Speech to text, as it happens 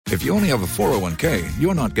If you only have a 401k,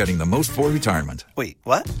 you're not getting the most for retirement. Wait,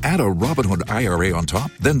 what? Add a Robinhood IRA on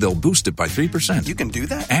top, then they'll boost it by 3%. You can do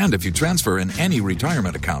that? And if you transfer in any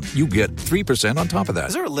retirement account, you get 3% on top of that.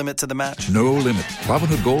 Is there a limit to the match? No limit.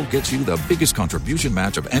 Robinhood Gold gets you the biggest contribution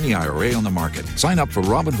match of any IRA on the market. Sign up for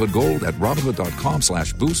Robinhood Gold at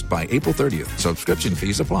Robinhood.com/boost by April 30th. Subscription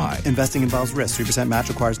fees apply. Investing involves risk. 3% match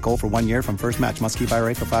requires gold for 1 year from first match. Must keep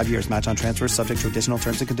IRA for 5 years. Match on transfers subject to additional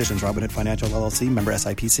terms and conditions. Robinhood Financial LLC, member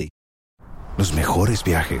SIPC. Los mejores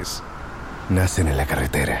viajes nacen en la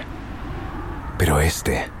carretera, pero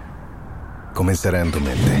este comenzará en tu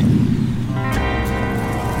mente.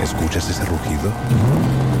 ¿Escuchas ese rugido?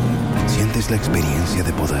 ¿Sientes la experiencia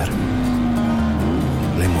de poder?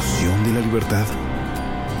 ¿La emoción de la libertad?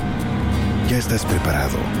 Ya estás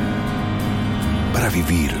preparado para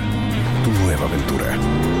vivir tu nueva aventura.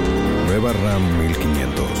 Nueva Ram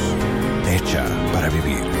 1500. Hecha para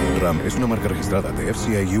vivir. Ram es una marca registrada de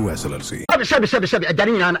FCA US LLC.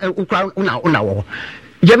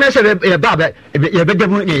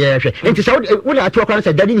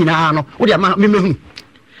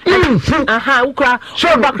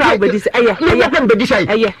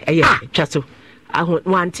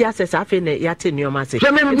 Wanti access afi ne yate nneoma se.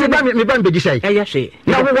 Me ban bedi sai. Eye hwe.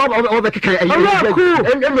 Na wo be keka eye.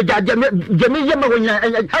 Me jame yema wonya.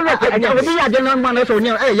 Obi ya de na ma na so ne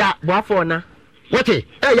ya. Boafo na. Wote?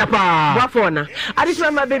 Ya pa. Boafo na.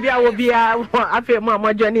 Adisema ma baby awo bia afi mo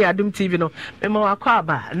amajani Adum TV no. Me ma wakwa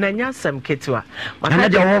aba na nyasam ketewa. Na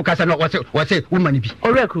de wo kasa no wose woman bi.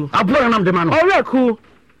 Oreku. Abro nam de ma no.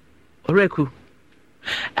 Oreku.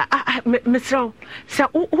 Mr. Sa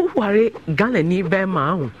ware Ghana ni be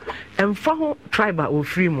ma ho emfa ho tribe o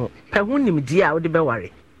free mo pe ho nim dia o de be ware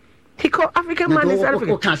Tiko African man is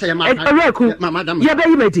African Oreku ya be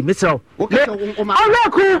yimedi Mr.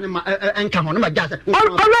 Oreku enka ho no ma jase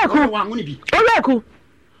Oreku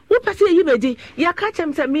wo pese yimedi ya ka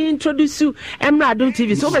chem se me introduce you Emra Adum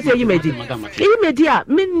TV so pese yimedi a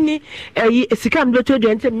minni sikam do to do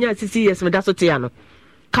entem nya 6 years me da so tia no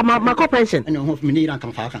Kama mako pension. And of me need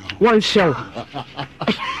come far. One show.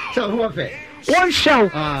 So who of it? One show.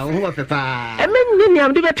 Who of it? I mean,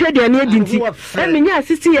 I'm doing a trade and identity. I mean,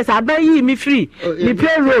 60 years I buy me free. Me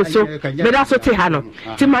pay roll so but that's what Tehano.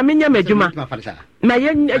 To my minya meduma. My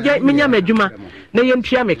minya meduma. Na yen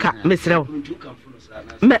pia meka mesrel.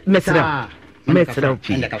 Mesrel.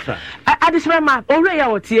 I just remember already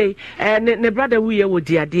out here ne brother we wo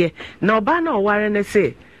di ade. Na oba na oware ne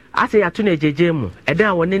say ase ya to na ejejemu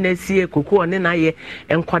eda woni na sie koku oni na ye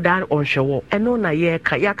enkwada onhwewo eno na ye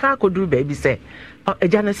ka ya ka koduru ba bi se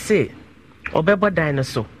eja na se obebo dan no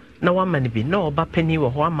so na wa mane bi na oba pani wo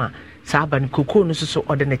ho ama sa aba ne koku no so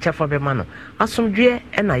ode ne chefa be ma no asomdwe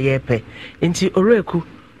e na ye pe nti Oreku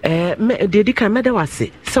me dedi kan me da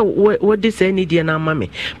wase so wo de se ni die na ama me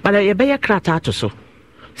but ye be ye krata to so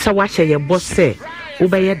sa wa hye ye boss se wo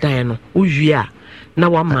be ye dan no wo wi na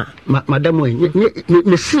wama madam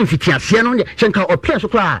me sin fiti ase no chenka opia so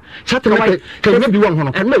kwa chatena ka nya bi won ho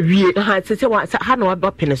no kan na wie ha se ha na wa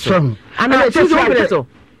pene so ana se pene so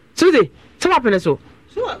Suzy se wa pene so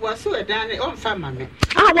so dan on fama me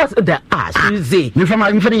what's that Suzy me fama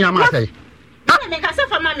me fani ya ma sai me ka se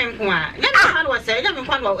fama me nko a na ha no se na me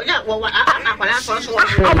nko no wo akwala so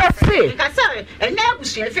me ka se na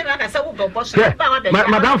abusu efe na ka se wo bobo so ba wa be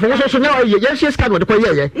madam fo so na ye she ska no de ko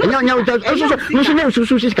ye nya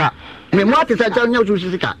so ska me mo atisa cha nya so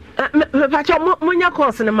ska me pa cha mo nya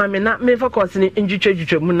course na mame na me fa course ni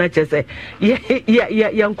njutwe mu na che se ye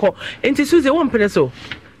nko enti Suzy wo mpene so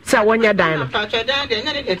sa wonya dan no pa cha dan de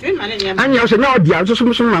nya de timi ma ne anya so na odia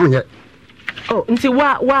so na wo oh nti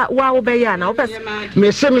wa wo be ya na wo pes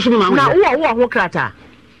me se me so ma na wo ho krata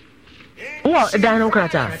wo dan no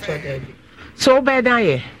krata so be dan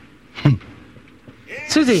ye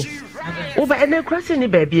Suzy wo be na krasi ni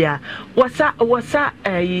ba bia wasa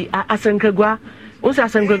asankagwa wo sa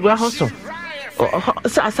asankagwa hoso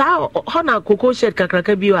sa ho na koko shed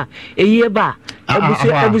kakraka biwa eyi ba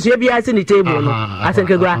abusu bia ase ni table no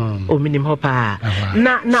asankagwa o minim ho pa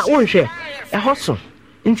na wo nhwe hoso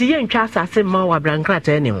nti ye ntwa asase ma wa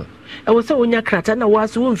brankrata ne ho e wo se wonya krata na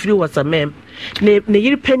waso wo mfiri wasamem ne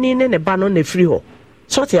yiri pani ne ba no na firi ho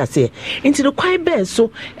sort ya say nti the kwai ben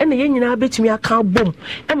so e na ye nyina betumi aka bom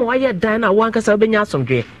e ma wa ye dan na wankasa obenya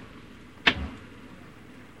asomdwe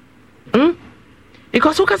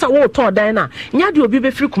because ukasa wo to dan na nya de obi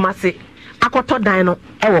be firi kumase akoto dan no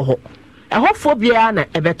e wo ho e ho fo bia na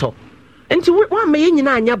e beto nti wa ma ye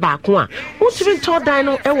nyina anya ba ko a wo tiri to dan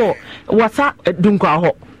no e wo wasa dunkwa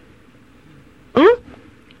ho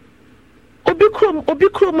obi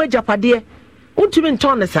krom majapade untumi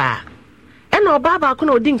nton ne saa ena oba ba ko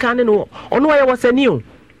na odi nkan ne no ono ye wasani o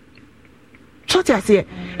so te ase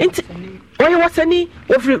enti oye wasani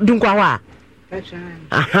ofri dunkwawa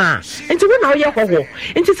aha enti we na oye hoho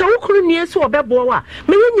enti se wokuru nie so obebo wa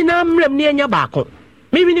me nyina mram ne anya baako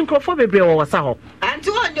me ni nkrofo bebre wo wasa ho anti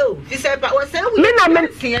odo fi se ba wo se wi me na me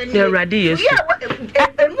eradi yesu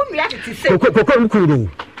emu mi ati se kokoro mkuru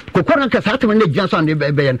kokoro nka satem na gyan so na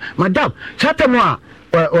be ye madam satem a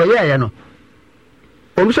oye ye no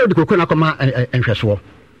omuso de kokoro na koma enhweso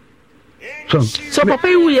so papa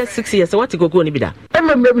you year 6 years what kokoro ni bida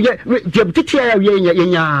titia ya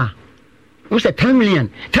yenya we say 10 million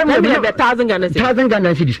 10,000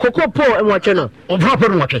 Ghana cedis kokoro po enwoche no obrapo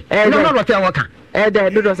no woche no no wote waka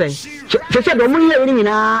do do say se do mun ye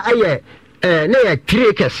nyina aye na ya 3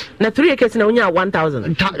 acres na 3 acres na unya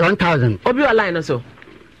 1000 obi online so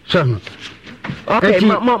okay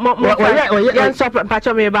yan so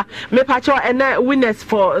pacho me pacho and winners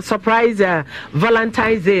for surprise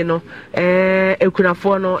Valentine's Day no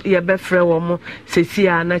ekunafo no ye befre wo mo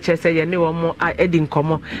sesia na chese ye ne wo mo edi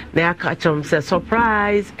nkomo na ya ka chom se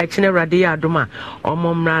surprise echine rade ya adoma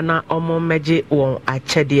omo mra na omo meje won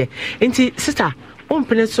achede nti sister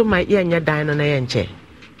ompene so my ye nya dan no na ye nche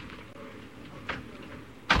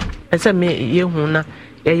ese me ye hu na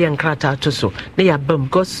ye nkrata to so na ya bam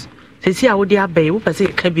because sisi a wodi abai wo pese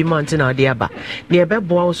ka bi month na wodi aba ne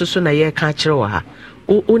ebeboa wo so na ye ka kire wo ha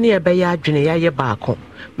wo ne ebe ya adwene ya ye baako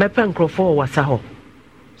mepe nkrofo wo wasa ho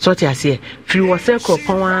so ti ase firi wo se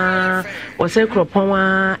kropon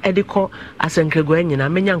wa ediko asenkrego anyina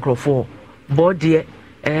menya nkrofo bode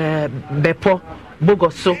bepo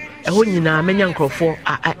bogoso eho nyina menya nkrofo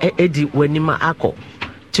edi wanima akọ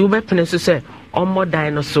ti wo bepene so se omo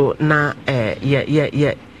dan no so na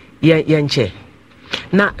ye nche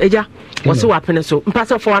na eja wose wapene so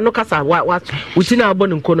mpasa fo ano kasa wa utina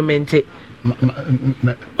abon nkonomente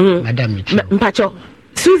madam mpacho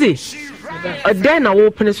Suzy then na wo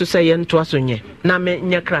pene so say ento asonye na me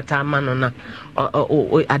nya krata ma no na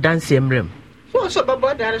adanse emrem so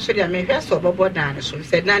babo dan so dia me hwe so babo dan so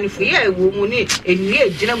said na ni fu ye wo mu ni enu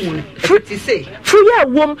ejina mu no ti say fu ye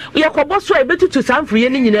wom ye kobo so e betutu sanfru ye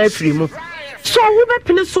ni nyina afiri mu so wo be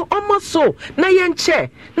pene so omo so na ye nche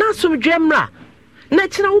na so dwemra na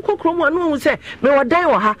china wo kokrom anu hu se me wodan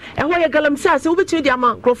wo ha ho ye galamsa se wo betumi di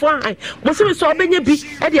ama krofo han mo se so obenya bi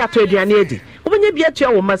e di ato aduane edi obenya bi atua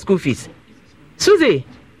wo school fees Suzy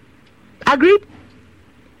agreed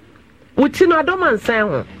wuti no adoma nsan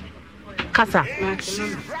ho kasa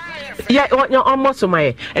ya almost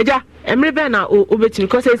my eja emre be na obetumi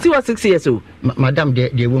because e si was 6 years old madam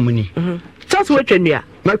de wo mu ni just wait nua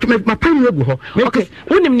ma pan egu ho okay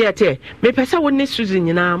wonim ne ate me pesa woni Suzy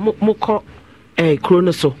nyina mo ko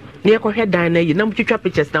krono so ne ekohwe dan na yi na mtwitwa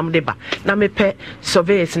pictures na mde ba na mepe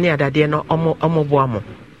surveys ne adade no omo bo amo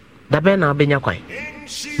da be na benya kwan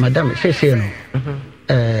madam say no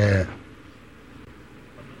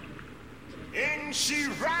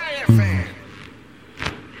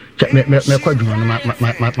me kwa djuma no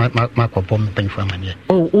ma kopo me penfo amane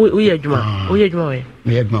we adjuma we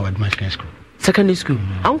adjuma wa secondary school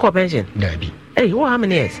uncle pension dabi what how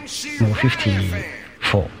many years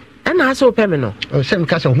 54 and I saw Pemino. Oh, same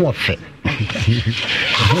case of what fe.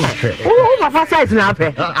 Oh, my first size now.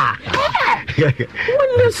 When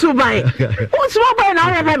you so buy, what's what by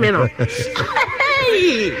now? Pemino.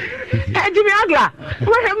 Hey, Jimmy Agla.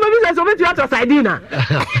 What have my business over to your Sidina?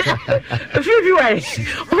 A few ways.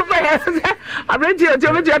 I read you to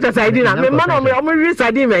your Sidina. My man on me, I'm really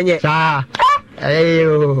Sidina.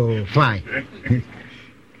 Hey, fine.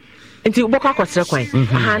 Until Boka Costa,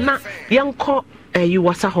 Hannah, young cock. You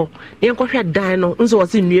was a ho, young coffee dino, and so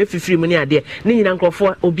was in near 50 money a day, Nina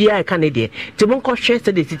for Obia Canada. To Monco shares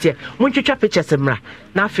the city, Moncho Chapitcha Semra,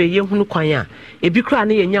 na fe young Hunuquaya, a big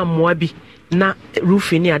cranny and young Moabi, na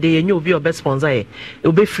roofing near day, and you'll be your best sponsor.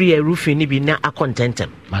 You'll be free a roofing, be now a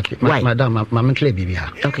contentum. Madame, Mamma Clay,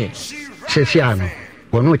 okay. Says Yano.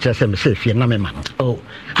 Well, no, just say, fear, no man. Oh,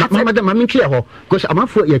 Madame, I'm clear, because I'm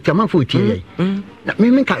for your Taman foot.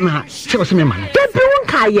 Mimi can't say what's my man. Don't be one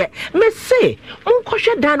car yet. Me say, Uncle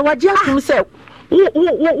Dan, what you himself.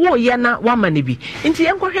 Oh, yana, one money be. Into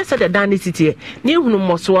Uncle said the Danny city, near no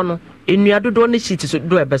more swan. In your donny city to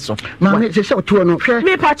do a vessel. Mamma, it's so to no fair.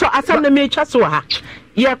 Me, Pacho, I send the major so ha.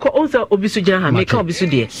 Ye ko also obisuja make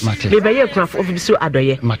obisudie. Me be ye craft obisu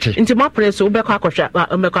adoye. Into my place, Obeka Kosha,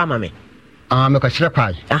 Mame. Make a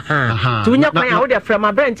shrapie. To your point, I would from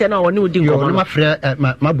my branch and our new dingo. My friend,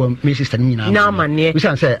 my bomb, Mrs. Nina. Now, man, we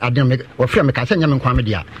can say, I didn't make or friend, I send you in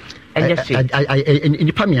Quamadia. And yes, I in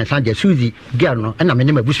the Pamian Sunday, Susie, Garno, and I'm in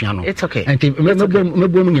a Bushiano. It's okay. And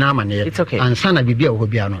booming in Armani. It's okay. And Sana Bibia will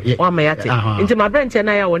be on it. One may into my branch and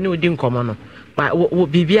I our new dingo.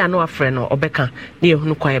 bibia no afre no obeka na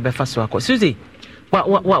ehunu kwan ebefa so akọ Suzy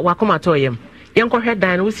wa koma to yem yenkɔhwɛ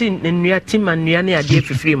dan no wosi nnua tima nnua ne ade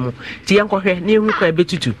fifiri mu ti yenkɔhwɛ na ehunu kwan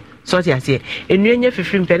ebetutu so ti ase nnua nya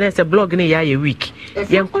fifiri mpene se blog ne ya week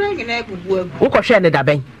yenkɔhwɛ ngene egugu wokɔhwɛ ne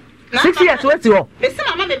daben 6 years wati ho me se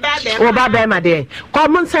mama me ba dem o ba ba ma de ko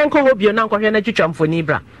mun san ko hobio na nkɔhwɛ na twitwa mfoni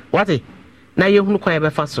bra wati na yehunu kwan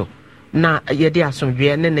ebefa so na yede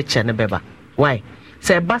asomdwe ne ne kye ne beba why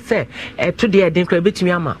say ba say to de den kra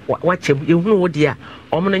betumi ama wache ehunu wo de a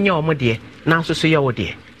omo no nya omo de na so so ye wo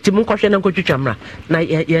de ti mun kwhwe na nkotwitwa mra na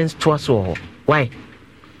yen to so ho why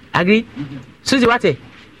agree Suzy wate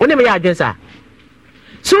woni me ya adwen sa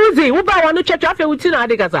Suzy wo ba wo no twetwa afa wuti na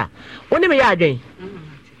ade kasa woni me ya adwen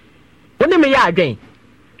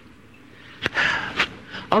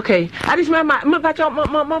okay adis me pacha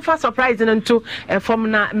mo fa surprise into from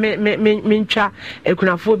na me ntwa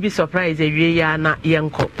ekunafo bi surprise ewie ya na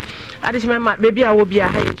yenko adis me baby a wo bia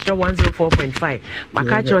ha 104.5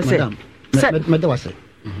 maka cho say me da wase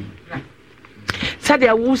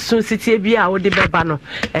sadia wo sun sitie bi a wo de beba no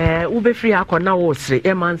wo be free akona wo sre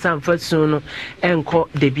e mansa mfa sun no enko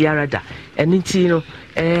de biara da eniti no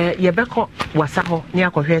ye beko wasa ho ne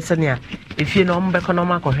akohwe se ne a efie no mo beko no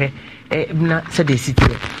makohwe na se de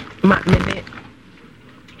sitie ma me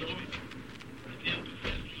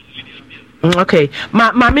okay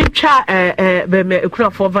ma me twa be me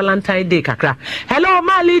kura for Valentine Day kakra hello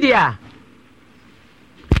ma Lydia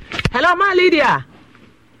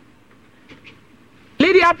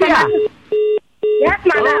Pia. Yes,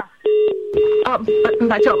 madam.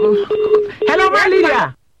 Hello, my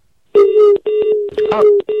Lydia.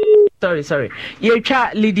 Sorry. You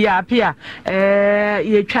chat Lydia Pia.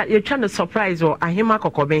 You trying to surprise or ahima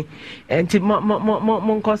kokobe. And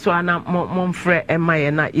mon koswana mon frère and my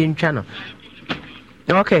na in channel.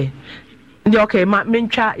 Okay. Okay, ma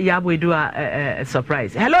mincha yabu do a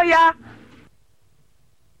surprise. Hello, ya.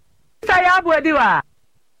 Yabu do a.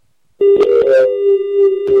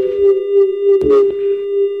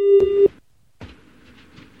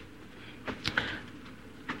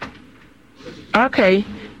 Okay,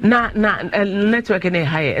 na network in a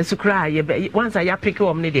higher. Esukra, once I pick you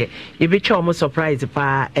on the you be almost surprised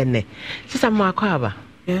pa ene. Sister Markwaba.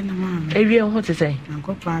 Yeah, no, ma'am. Every one what to say.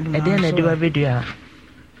 Uncle Pando. And then I do a video.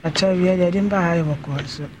 I tell you, I didn't buy a book or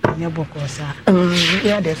so. Your book or so.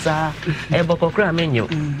 Yeah, there's a book of cram menu.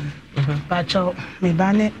 Pacho, me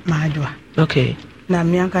banne, my door. Okay. Na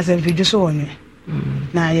me anka se video so on you.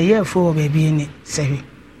 Na ye for baby ni say.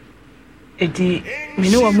 Eti me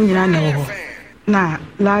no wa mu nyina na wo. Na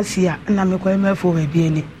last year na me kwa me for baby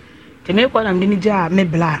ni. Te me kwa na me ni ja me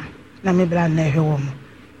bla na me bla na hwe wo mu.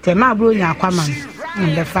 Te ma bro nya akwama no.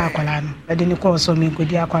 Nde fa akwala no. E de ni kwa so me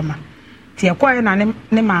nkodi akwama. Te e kwa na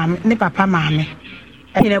ne maame ne papa maame.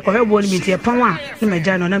 E ne kwa hwe bo ni mi te pon a ne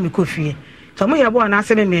magya no na me kofie. So mo ye bo na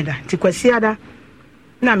ase me meda. Ti kwasi ada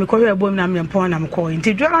na me kɔhwɛ bom na me mpɔn na me kɔ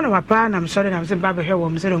nti dwara no papa na me sɔre na me se ba bɛhwɛ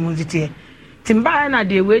wɔ me se no mu ntitie timba na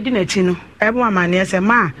de we di na chi no ɛbo amane se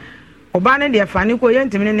ma oba ne de fa ne kɔ yɛ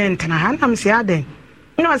ntimi ne ntena ha na me se aden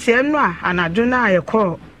na ɔse no a anadwo na ayɛ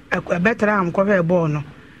kɔ ɛbɛtra am kɔhwɛ bɔ no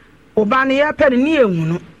oba ne yɛ pɛ ne ehunu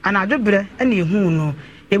no anadwo brɛ ɛna ehunu no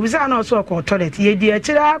ebusa na ɔso ɔkɔ toilet yɛ di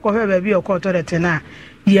akyira kɔhwɛ ba bi ɔkɔ toilet na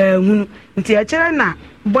yɛ ehunu nti akyira na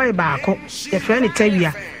boy baako yɛ frɛ ne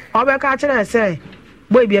tawia ɔbɛka akyira sɛ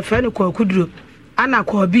boy be friend ko kuduro ana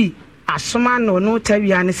ko bi asoma no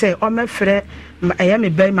tawia ne se o mefrɛ eye me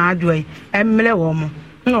bai ma adoi emle wo mo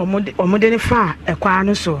na o de ne fa ekwa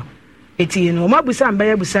no so eti no mabusa mba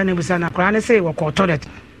ya busa na kora ne se wo ko toilet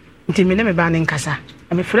nti me ne me ba ne nkasa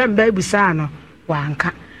me frɛ mba busa no wa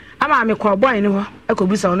anka ama me ko boy ne ho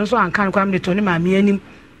ekobusa ono so anka no kwa me to ne ma me anim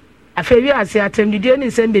afa wi ase atem didie ne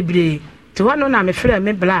nsem bebre ti ho no na me frɛ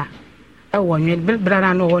me bla e wo nwe bla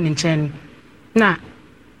na no wo ne nchen na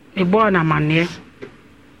me born na manne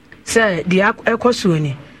say the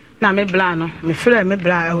ekosuoni na me bla no me frɛ me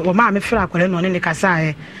bla o ma me frɛ akwale no ne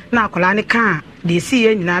kasa na akwala ne ka de si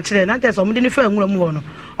ye nyina kire na tese omo de ne fa nwura mu ho no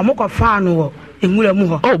omo kɔ fa no wo nwura mu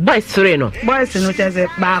ho oh boys three no tese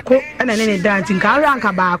baako na ne danti nka awe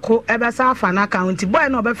anka baako ebesa afa na account boy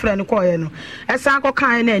no obɛfrɛ ne kɔ ye no ɛsan kɔ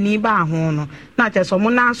kan na ani ba ho no na tese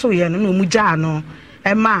omo na so ye no na omu gya no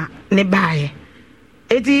ɛma ne baaye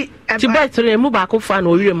eti betre mu ba ko fa na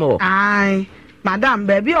owire mo ai madam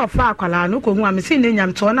baby ofa akwala no ko hu am si ne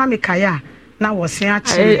nyam to na me kaya na wo se a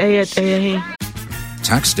che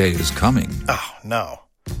Tax day is coming. Oh no.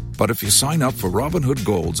 But if you sign up for Robinhood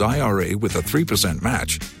Gold's IRA with a 3%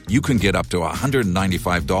 match, you can get up to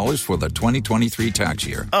 $195 for the 2023 tax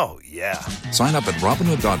year. Oh, yeah. Sign up at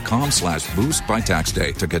Robinhood.com/boost by tax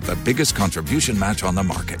day to get the biggest contribution match on the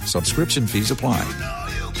market. Subscription fees apply.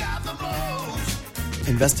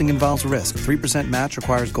 Investing involves risk. 3% match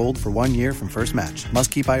requires gold for 1 year from first match.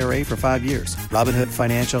 Must keep IRA for 5 years. Robinhood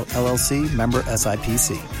Financial, LLC, member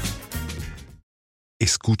SIPC.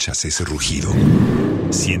 ¿Escuchas ese rugido?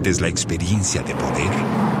 ¿Sientes la experiencia de poder?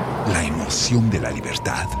 ¿La emoción de la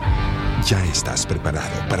libertad? Ya estás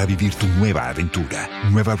preparado para vivir tu nueva aventura.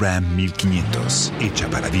 Nueva Ram 1500, hecha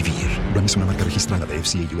para vivir. Ram es una marca registrada de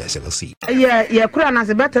FCA US LLC. Kura na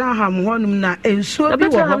se Bethlehem honum na ensuo bi wo.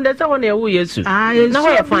 Bethlehem de won e wo Yesu. Na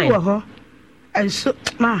ho fine. Enso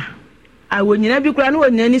ma. Wonyina bi kura na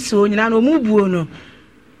wonyina ni si wonyina na omu buo no.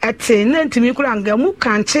 Ete na ntimi kura nga mu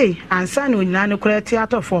kanche ansa na wonyina ne kura ti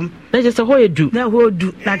atofom. Na je se ho edu. Na ho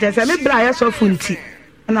edu. Na je se me bra ya so funti.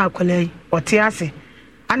 Na akolai ote ase.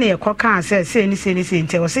 Ana yekoka se ni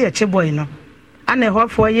nte wo se ye cheboy no. Ana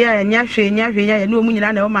hofo ye anya hwe ya na omu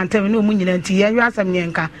nyina na o mantem na omu nyina nti ye hwe asam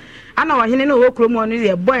nyenka. Ana wahene na wo kromo no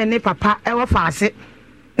ye boy ne papa e wo faase.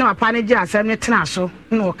 Na papa ne gi asam ne tena so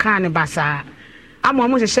na o ka ne basa. Ama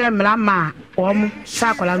omu hye mra ma omu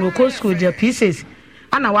sakola no ko school je pieces.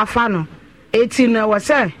 Ana wafa no 18 na wo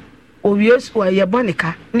se owies wo ye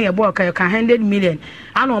bonika na ye boy ka 100 million.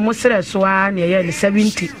 Ana omu sere so a na ye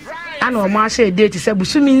 70. Ana omo ahye date se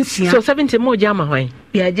busumi nsia. So 70 mo jama hwan.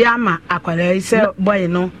 Ya jama akwara ise boy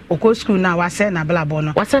no okọ school na wase na blabo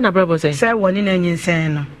no. Wase na blabo se. Se woni na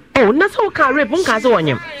nyinsen no. Oh, na so ka rape nka se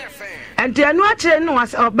wonyem. Enti anu akire no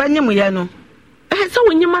wase obanyem ye no. So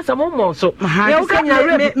wonyem asamo mo so. Ya uka nya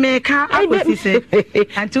rape me ka akosi se.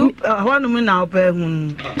 Antu honum na opa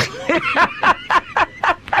hu.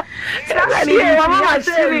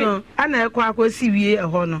 Ana ekwa akosi wie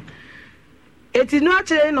ehọ no. Eti no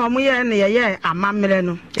akire na omoye na ye amamere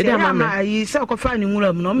no. Edi amamere yi se okofa ni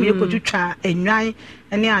nwura mu no me ekotutwa enwan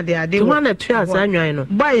ne ade ho na tu asa enwan no.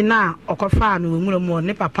 Boy na okofa na nwura mu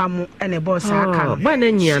ne papa mu ene boss aka no. Boy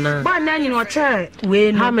na nyia na. Boy na nyina oche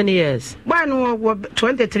we no. How many years? Boy no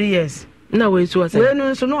 23 years. Na we so asa. We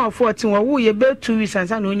no so no 14 wo ye be 2 weeks and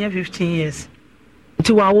na onye 15 years.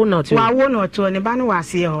 Ti wa wo not. Wa wo not ne ba no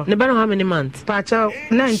wase ho. Ne ba no how many months? Pacha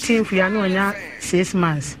 19 ya no nya 6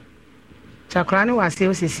 months. Chakrani wase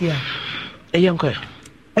osisi a eyenko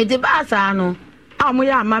ede ba sa no amu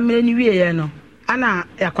ya amamere ni wie ye no ana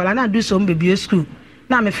yakola na do so mbebie school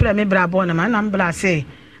na me frɛ me bra bo na ma na mbra se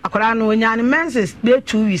akola no onya ne menses be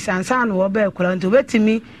 2 weeks ansa no oba akola nto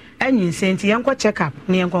betimi anyin senti yenko check up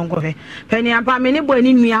ne yenko nkɔhwɛ pani ampa me ne bo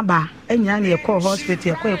ani nua ba anya na yekɔ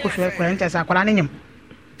hospital yekɔ hwɛ akola nta sa akola ne nyem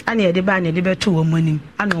ana yede ba na yede beto wo manim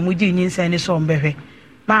ana omu gi nyin sɛ ne so mbɛhwɛ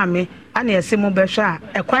maame ana yɛse mo bɛhwɛ a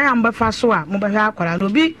ɛkwan a mbɛfa so a mo bɛhwɛ akwara no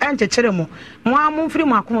bi ɛnkyekere mo mo mfiri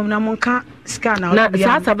mo akoma na mo nka sika na na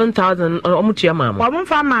 7000 ɔmotua ma mo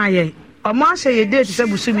ɔmfa ma yɛ ɔmo ahyɛ yɛ date sɛ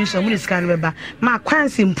busumi so mo ne sika no bɛba ma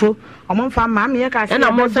kwansi mpo ɔmfa ma me yɛ ka sɛ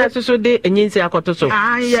ɛna mo sɛ so de enyinsi akoto so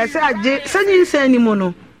yɛ sɛ agye sɛ nyinsi ani mo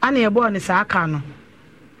no ana yɛbɔ ne saa aka no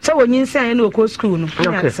sɛ wɔnyinsi ani na okɔ school no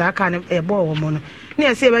ana saa aka no yɛbɔ wɔ mo no ne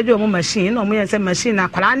yɛ sɛ yɛbɛgye ɔmo machine na ɔmo yɛ sɛ machine na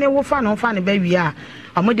akwara ne wo fa no fa ne ba wie a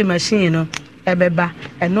ɔmo de machine no ebeba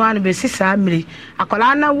eno anu be sisa amiri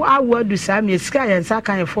akwala na awu adu sa mi sika ya nsa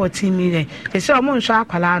kan 14 million se se omo nso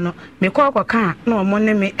akwala no me kokọ kan na omo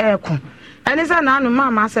ne me ekun eni sa na anu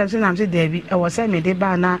mama asem na mse David e wo se me de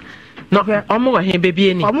ba na no omo wa he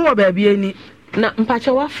bebie ni omo wa bebie ni na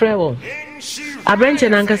mpacha wa frɛ wo abrenche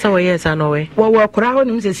na nkasa wo yes ano we wo kora ho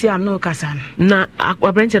nim se si am no kasa na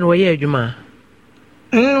abrenche no wo ye adwuma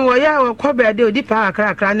wo ya kwobede odi pa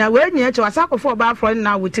akra na we nya che wasakofo ba afro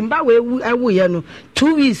na wutimba we ewu ye no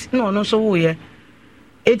 2 weeks na ono so wo ye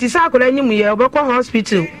eti sakola nyim ye obekọ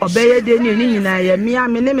hospital obeye de ni nyina ye mia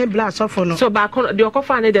me ne me blood sofo no so ba kon de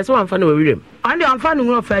okofa ne de so amfa na wawirem ande amfa no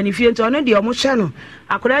ngro fa ni fie nti ono de omo hye no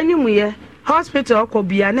akola nyim ye hospital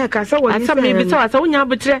okobia na ka se woni asa me bi se wasa wonya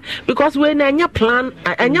betre because we na anya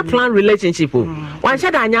plan relationship o wan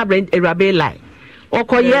hye da anya Erabe lie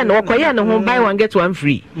okoye no ho buy one get one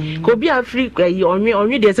free ko bi a free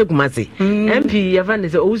onwe de se kumase MP ya fa ne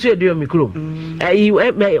se owusu edo mikro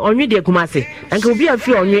onwe de kumase anka obi a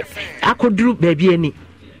free onwe akoduru ba bi ani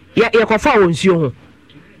ya kofa wonsuo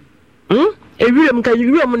ho ewirem ka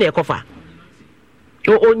ewirem na ekofa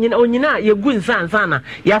onyina ye gu nsansa na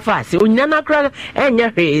ya fa ase onyina na kra enye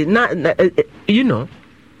hwe na you know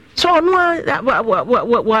so no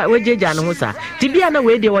wa jeja no ho sa tibia na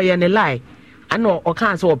we de wo ye ne lie ano o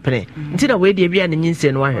kan so opene nti na we de bia ne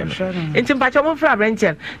nyinse no ahwe no nti mpacho mo fra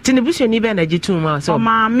branchen ti ne busuani be na gitu ma so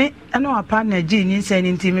maame ana apa na gi nyinse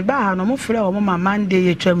ni nti me ba ha no mo fra o mo mama nde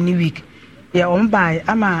ye twam ni week ya o mba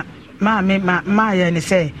ama ma ya ni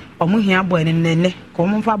say o mo hia boy ni nene ko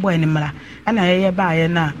mo fa boy ni mra ana ye ba ye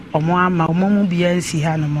na o mo ama o mo mu bia nsi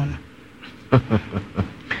ha no mo no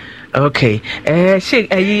okay she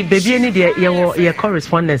baby ni de ye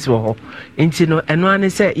correspondence wo ho nti no eno ane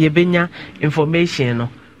say ye benya information no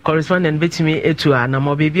correspondent betimi etu a na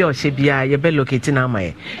mo baby o she bia ye be locate na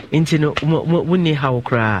amaye nti no woni ha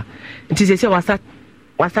okra nti se wa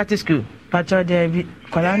start school pacho de bi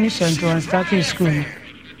kwala ni St. John start school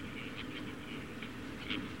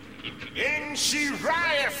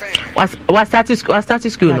was start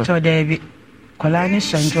school no pacho de bi kwala ni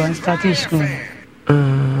St. John start school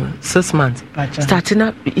 6 months starting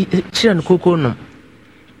up children koko no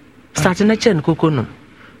starting na children koko no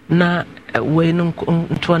na we no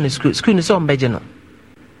to an school no so ombeje no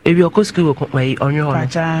ebi okọ school ko mai onyo ho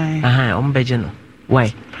aha ombeje no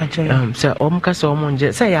why so omkasa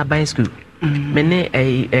omonje say ya ban school me ne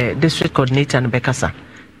district coordinator no bekasa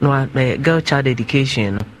no girl child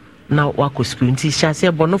education no na wako school nti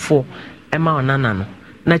shase bonofo ema onana no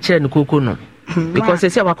na children koko no because they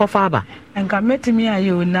say wakofa aba enka metimi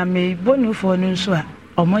ayo na me bonufo no nso a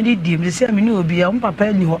omodi di me say me ne obi a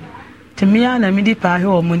papa ni ho timia na me di pa he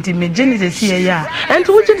o monti me genesis ye ya enti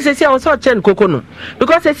wo genesis ya wo so chen koko no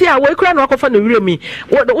because say a we kura na wakofa na wire mi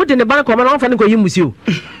wo de ne ban ko ma na won fa ne ko yimusi o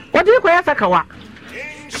wo de ko ya sakawa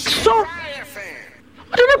so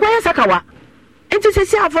wo de ko ya sakawa enti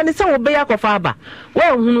say afọ ne say wo be ya kofa aba wa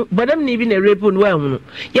hunu bodam ni bi na rape no wa hunu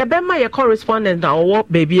ye be ma ye correspondent na wo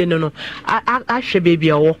baby no ahwe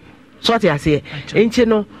baby owo so te ase enti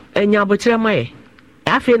no enya abotire ma ye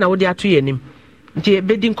afi na wo de ato ye nim nti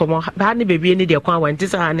be di nkomo ba ne baby ni de kwa wanti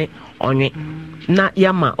sa ne onwe na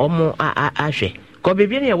yama omo ahwe ko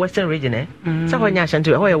baby ne western region sa ho nya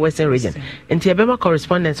ashanti ho ye western region nti ye be ma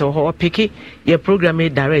correspondence ho pick ye program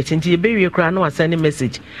direct nti ye be wie kra na send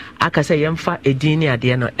message aka say ye mfa edin ni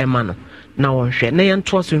ade no ema no na wonhwe na ye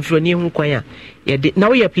nto so mfiro ni hu kwan a ye de na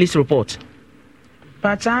wo ye police report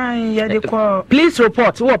pacha ye de ko police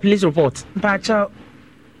report wo police report pacha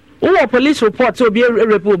wo police report so be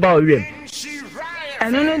report ba owem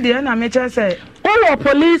eno no de na me che say wo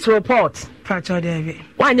police report pacha de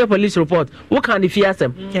why your police report wo kan fi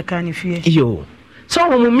asem ye kan fi yo so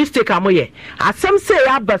wo mistake amoye asem say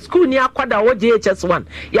aba school ni akwada wo JHS1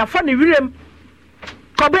 ya fa ne wirem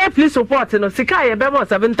kobe police report no sika ye be mo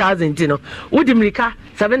 7,000 no wudi mrika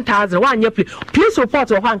 7,000 wanye police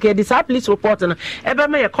report wo han ke dis police report no e be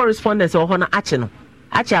me correspondence wo ho na ache no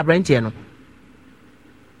ache abrantie no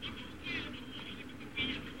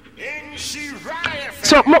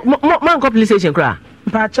so man ko police station kra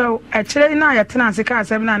pacha actually na ya tena sika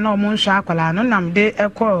asem na omo nhwa akwala no nam de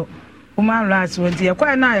ekọ human rights wonti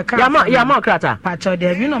ekọ na ya ka ya ma krata pacha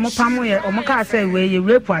de bi no mo pamo ye omo ka say we ye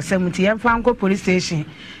rape asem ti ye fa nko police station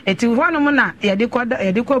eti ho no mo na ye de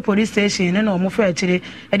kọ police station ne no omo fa akire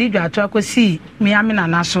e de dwato akosi mi amina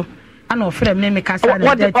na so ana ofere me me kasa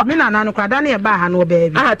na de mi na no kwada na ye ba ha no ba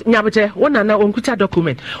bi nyaboche wona na onkuta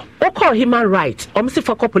document o call human rights o msi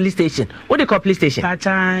for police station o de call police station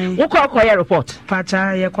pacha o call your report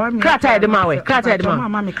pacha ye call me krata de mawe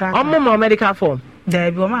o mo medical form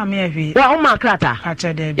de bi o ma me ahwi wa o ma krata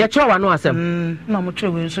pacha de bi ye cho wa no asem no mo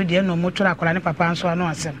tro we nso de no mo tro akola ne papa nso ano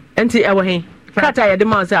asem enti e wo hen krata ye de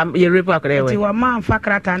ma say ye rape akola ye we enti wa ma fa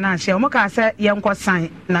krata na hye o mo ka say ye nko san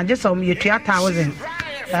na je so mo ye 2,000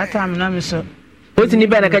 that time na me so police ni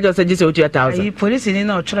be na ka jo say jise 2,000 police ni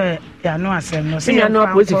na o tro ya no asem no say ya no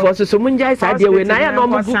police force so mun jai sa de we na ya no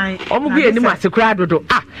omugu ye ni masekura dodo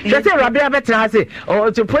je say rabia betra say o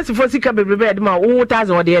to police force ka bebrebe de ma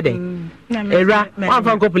 1,000 o de den era one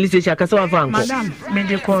fan police station ka say one fan madam me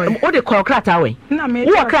de call o de call krata we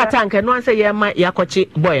wo krata nka no say ye ma ya kochi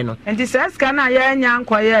boy no enti says ka na ya nya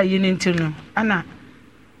nkoye yi ni ntinu ana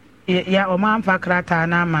ya o ma fa krata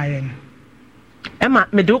na amaye Emma,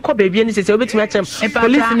 me do ko baby ni say obetumi achem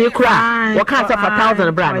police ni kura wo ka say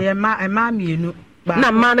 4,000 bra no ema mienu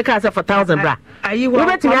na man ka say 4,000 bra wo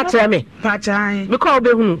betumi achere me pachan me ko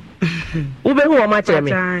obehunu wo ma achere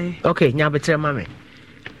me okay nya betre ma me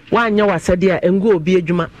wa anya wasade a engu obi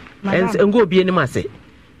adwuma engu obi ni ma se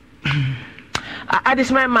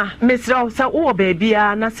adishma ma mesra sa wo baby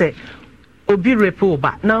a na say obi rape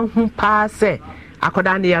oba na hu pa say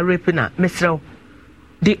akoda na ya rape na mesra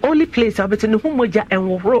the only place abete ne humoja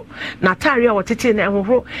enwohoro na tare a wotete na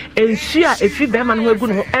enwohoro ensu a efi be ma no agu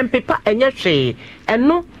no empepa enye hwe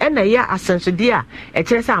eno na ya asensode a e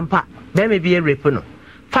kire sampa be me bi rape no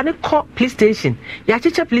fane call police station ya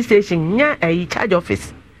chicha police station nya a charge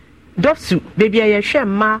office dofsu baby ya hwe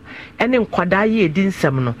ma ene nkwada ye di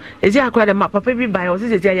nsem no ezi akora de ma papa bi bai o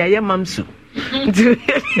se se ya ye mamsu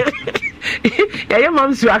ya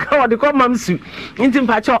mamsu aka wode ko mamsu nti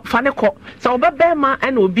mpacho fane ko so obebe ma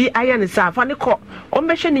ene obi aye ne sa fane ko o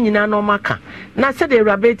mbehwe ni nyina no maka na se de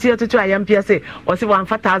rabeti ototo ayampia se o se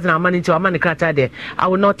 1000 amani nti o amani krata de I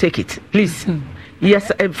will not take it please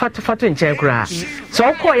yes fatu nchen kura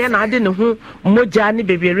so ko ye na ade ne ho moja ne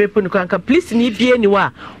baby rape ni kwanka please ni bie ni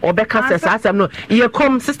wa obeka se asam no ye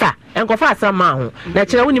come sister enkofa asam ma ho na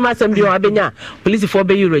kire woni ma asam bi o abenya police for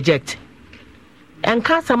be you reject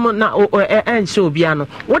enka asam na en show bia no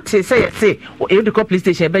what say say you the police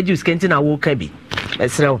station be use kenti na wo ka bi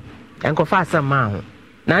esrew enkofa asam ma ho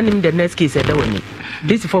na nim the next case e da woni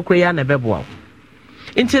police for prayer na bebo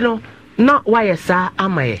nti no na why sa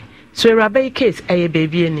amaye so Rabbi case a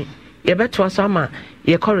baby any ye beto asama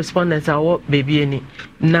ye correspondence awo baby any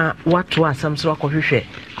na watu asam so akohwehwe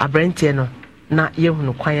abrante no na ye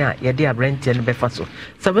hunu kwan a ye de abrante no befa so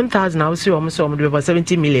 7000 awsi o so o de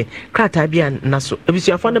 70 million krata bia na so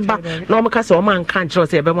ebisuafo ne ba na o maka se o man kan kiro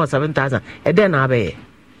se ye be mo 7000 e den na abaye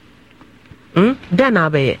den na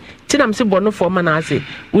abaye tinam se bono fo ma na ase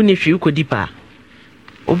woni hwe ukodi pa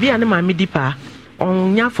obi ane ma me di pa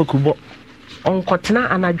on nya fokubo onkotena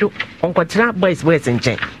anadwo onkotena boys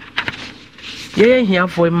nchen ye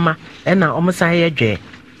hiafo mma na omusan ye dwe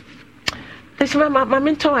esima ma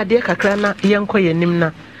mento ade kakra na ye nko ye nim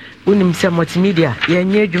na unim se multimedia ye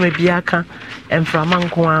nye adwuma bi aka emframa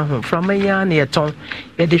nko aho frama ya na ye ton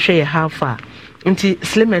ye de hwe ye hafa nti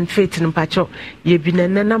slim and fit mpacho ye bi na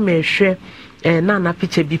na mehwe na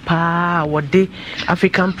picture bi pa wode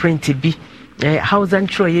African print bi house and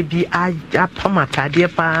troye bi apamata de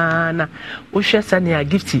pa na wo hwe sane a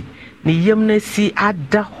gifty ni yem na si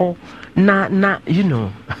ada ho na you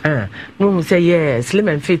know no say yes slim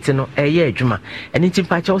and fit no ye adwuma eni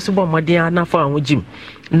timpacha wo so bo modern na fa ho jim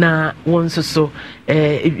na won so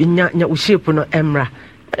nya wo shape no emra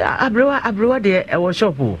abrewa de e wo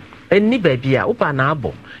shop eni ba bia wo pa na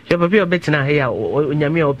abo hwe ba bia obetina he ya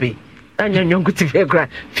onyame obe anya nyonkuti fe gra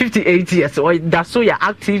 58 years o da so ya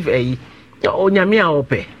active onyame a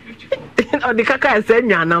ope odi kaka ese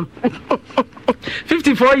nyanam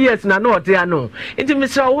 54 years na no ote ano nti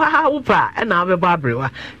misra wa upa na abeba abrewa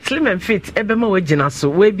slim and fit ebema wagina so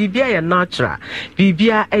we bibia ya natural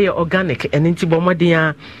bibia organic enti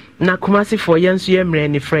bomoden na Kumasi for yensu yemre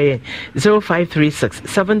ni frey 0536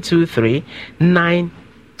 723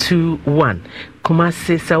 921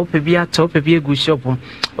 Kumasi sa opebia top ebia gu shop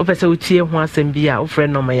opese utie ho asem bia o frɛ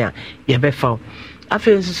no ma ya ye befa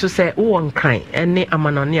afen so say won kan ene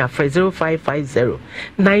amanone afre 0550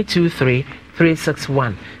 923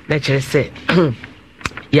 361 na chere say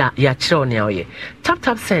ya chiro ne oye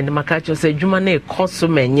tap send makacho say dwuma na ekoso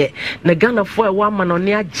menye na Ghana fo e wa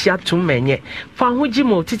amanone agya to menye fa ho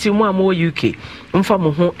gimo titi mu am UK mfa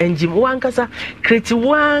mo ho engim wankasa kreti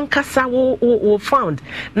wankasa wo found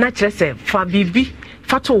na chere say fa bibi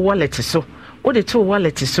fa to wallet so what the two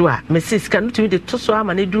wallet so a Mrs. can to the to so am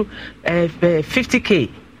na do 50k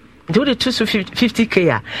do the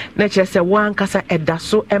 250k a na chere say wan kasa eda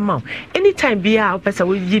so ema anytime bia opesa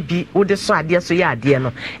wo yibi wo de so ade so ya ade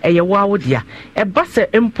no eye wa wo dia e ba se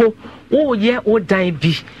empo wo ye wo dan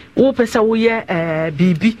bi wo pesa wo ye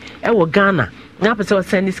bibi e wo Ghana na pesa wo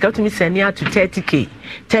send this to me send ya to 30k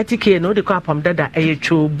no de ko apam dada eye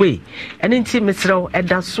chobe enti misrew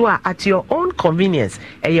eda so a at your own convenience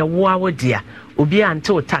eye wo dia obi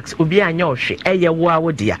until tax obi anya ohwe eye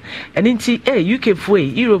wo dia enti UK fue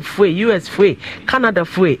Europe fue US fue Canada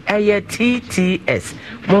fue eye TTS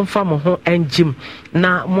monfa mo ho engim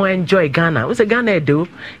na mo enjoy Ghana we say Ghana do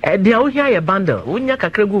dia wo hia ye bundle wonya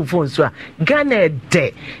kakra gu phone so a Ghana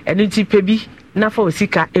de enti pebi na fa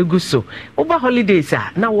osika eguso oba holidays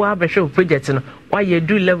a na wo abehwe project no why you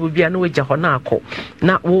do level bia na waja ho na akọ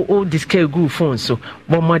na wo discard gu phone so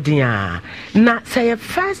bo modern a na say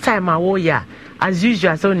first time a wo ya as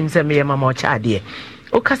usual so nim say me mama ocha ade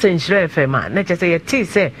o kasa Nhyira FM a na say ye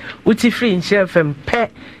say uti free Nhyira FM pe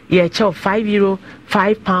ye chow €5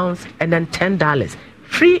 £5 and then $10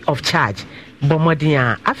 free of charge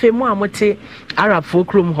bomodin afi mo amote Arab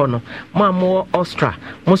folk room ho no mo amo Austria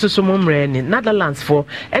mo soso mo mre ni Netherlands for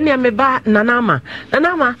ene ameba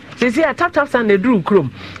nanama sisi tap san na dru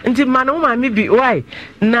krom nti ma no ma me bi why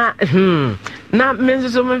na na me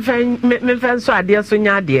soso me fan so ade so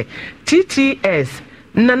nya ade TTS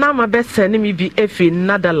nanama be send me bi efi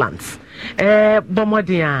Netherlands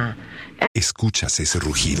bomodin. Escuchas ese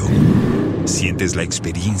rugido. Sientes la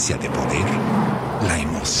experiencia de poder, la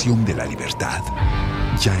emoción de la libertad.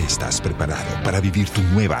 Ya estás preparado para vivir tu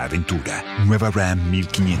nueva aventura. Nueva Ram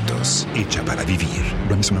 1500, hecha para vivir.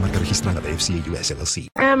 Ram es una marca registrada de FCA US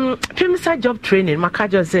LLC. Premier job training,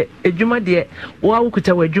 makajo say edwuma de wa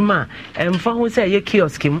wukuta wadwuma emfa ho say ye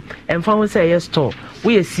kiosk mu emfa ho say ye store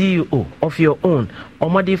we CEO of your own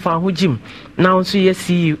omodi fa ho gym now so ye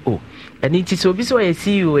CEO and it is obi so ye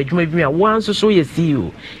CEO edwuma bi a wan so ye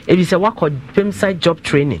CEO ebi say wakọ Premier job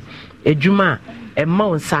training edwuma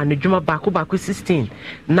amount sa no dwuma bako 16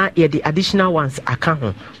 na ye the additional ones aka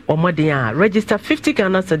ho omodi a register 50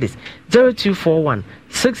 Ghana cedis 0241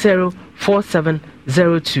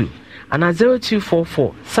 604702 and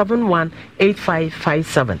 0244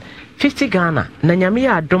 718557 50 Ghana na nyame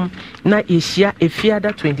ya adom na yeshia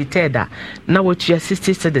efiada 23rd na wotua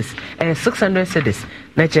 60 cedis 600 cedis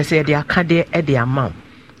na chese de akade e de amount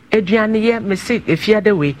eduane ye message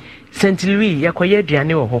efiada we St. Louis yakoye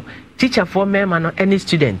eduane wo ho teacher for mema no any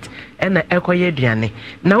student na ekoye eduane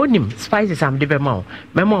na onim spices am de be ma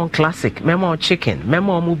mema on classic mema on chicken mema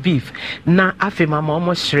on beef na afi mama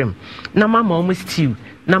on shrimp na mama on stew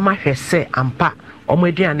na mahwese ampa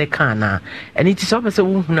omoduane kana and it is obvious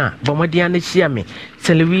wo huna bomodiane hia me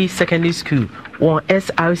St. Louis Secondary School won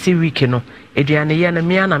SRC week no eduane ye na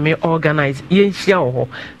me na me organize ye nhia ho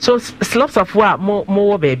so slops of wa mo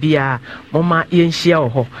wo ba bia mo ma ye nhia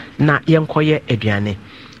ho na ye nkoye eduane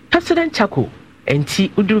President Chako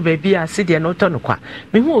enti uduru ba bia se de no to no kwa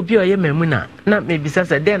me hu obi oye mamuna na me bisa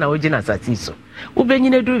se de na ogina sati so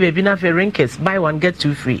ubenyine duru ba bi na fe rankers buy one get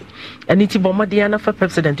two free and iti bomodiana for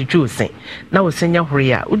President Jose na wo senya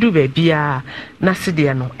hore a uduru ba bia na se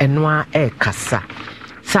de no eno a e kasa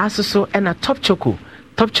sa so na top choco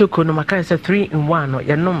no makaya say 3-in-1 no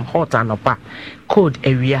yenom hot anopa code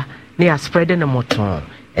area na ya spread na moton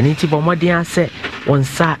and iti bomodiana say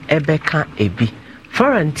wonsa ebeka ebi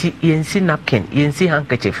Faranti yensi napkin yensi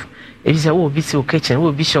handkerchief ebisa wo bi si o kitchen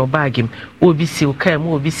wo bi show bag him wo bi si o kam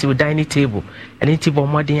wo bi si o dining table and iti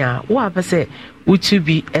bomodin a wo abese utu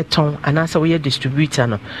bi eton anasa wo ye distributor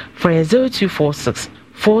no for 0246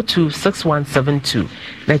 426172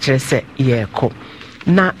 na chere se ye ko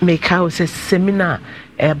na make house seminar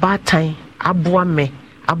batan aboa me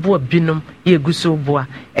aboa binum ye guso boa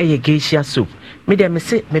eye geisha soup me dem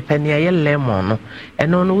say me penia ye lemon no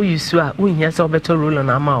eno no we use a unhia se obeto roll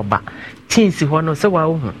na ama oba tins ho no se wa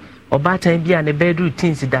hu oba tan bia ne bedu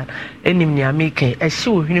tins da enim ni ameke e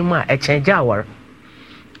hye ohwini mu a e change awar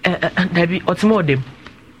dabi otimodem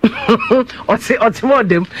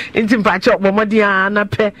otimodem inti mpacho bomodia na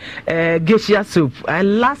pe geisha soup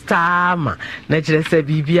last time na chere se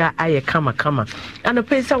bibia aye kama ana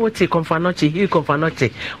pensa wote konfanoche hi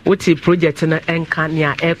konfanoche wote project na enka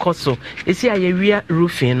nia ekoso esi aye wia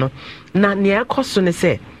roofing no na nia ekoso ne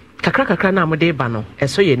se kakra na amode ba no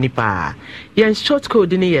eso ye nipa yen short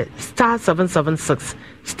code ni ye *776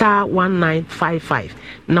 *1955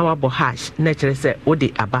 na wabo hash na chere se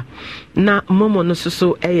odi aba na momo no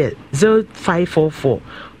so eye 0544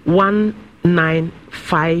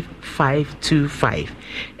 195525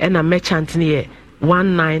 ena merchant ni ye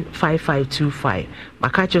 195525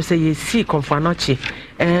 makacho say ye see konfanoche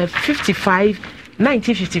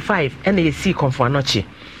 1955 ena ye see konfanoche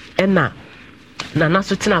ena na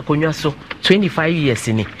naso tina akonwa so 25 years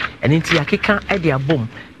ni enti yakeka e de abom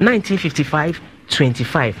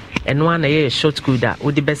 1955-25 eno ana ye short code a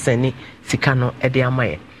odi besani sika no e de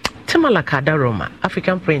amaye Timala Kada Roma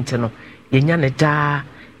African print no yenya ne da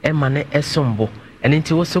e ma ne esombo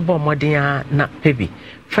enti wo so bo modern na pebi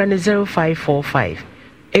friend 0545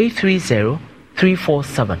 830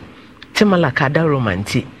 347 Timala Kada Roma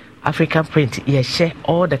nti African print ye share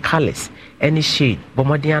all the colors any shade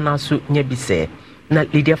bomodian na so nya bi se na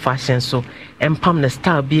Lydia fashion so empam na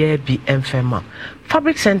style bi emfema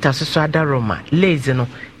fabric center so ada Roma lace no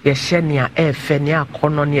ye share nia efe nia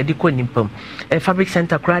kono nia di konimpam fabric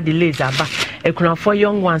center kra di lace aba ekuna for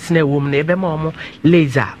young ones na ewom na ebe ma omo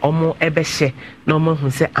laser omo ebe she na omo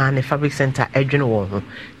hu se an fabric center edwene wo ho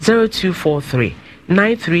 0243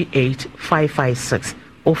 938 556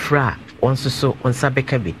 ofra onso so onsa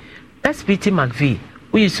bekabi SPT McV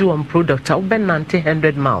we use one product au ben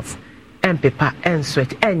 100 miles and paper and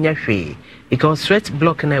sweat and yafe because sweat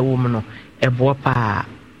block na woman no ebo pa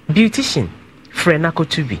beautician Frenako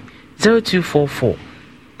Tubi 0244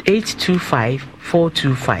 825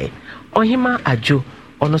 425 Ohima Ajo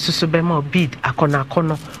ono susu bema bead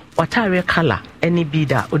akono watare color any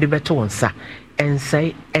bead a odebeto wonsa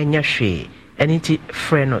ensai enya hwe eniti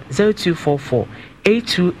freno 0244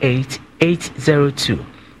 828 802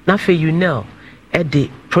 na fe you know the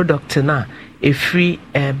product na a free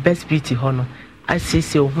best beauty hono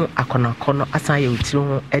asese ho akono asan ye utiri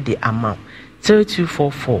ho the amount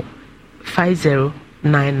 0244 50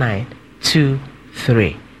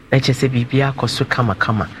 9923. Na kyerɛ sɛ biribia akɔ so kama.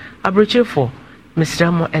 Aburokyerefo,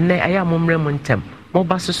 Mr. Mo, ene aya mo mmerɛ mo ntem. Mo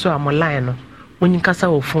ba so a mo line no. Mo nkasa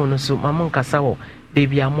wo phone no so, ma mo nkasa wo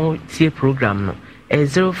baby a mo tie program no.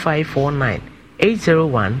 0549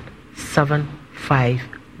 801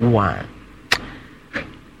 751.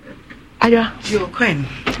 Aya, your crime,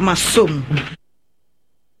 Masom.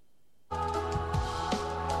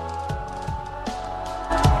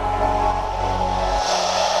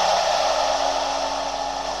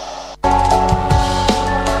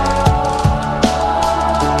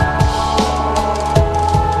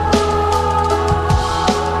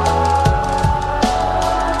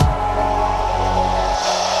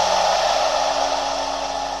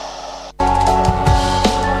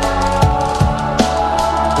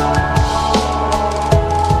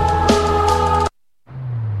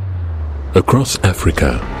 Across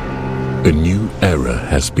Africa, a new era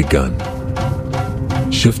has begun,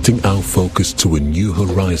 shifting our focus to a new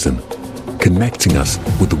horizon, connecting us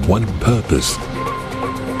with one purpose: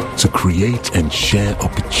 to create and share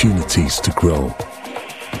opportunities to grow.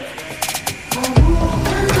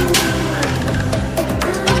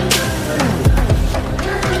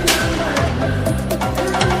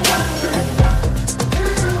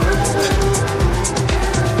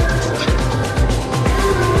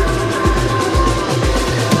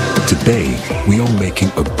 Today, we are making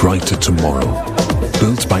a brighter tomorrow,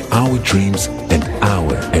 built by our dreams and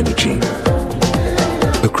our energy.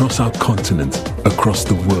 Across our continent, across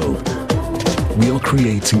the world, we are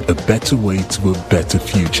creating a better way to a better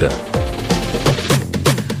future.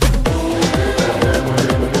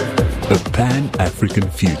 A Pan-African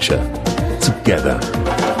future. Together.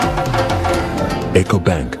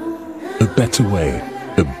 EcoBank. A better way,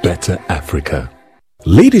 a better Africa.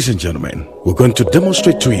 Ladies and gentlemen, we're going to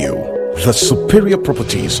demonstrate to you the superior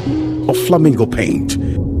properties of Flamingo paint.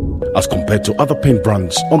 As compared to other paint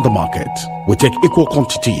brands on the market, we take equal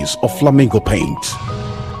quantities of Flamingo paint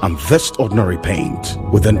and this ordinary paint.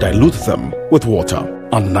 We then dilute them with water.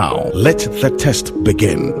 And now, let the test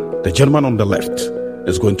begin. The gentleman on the left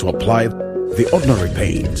is going to apply the ordinary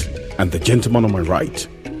paint, and the gentleman on my right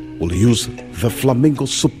will use the Flamingo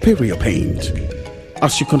superior paint.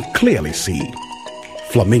 As you can clearly see,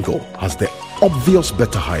 Flamingo has the obvious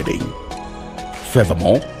better hiding.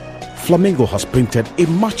 Furthermore, Flamingo has painted a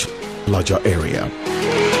much larger area.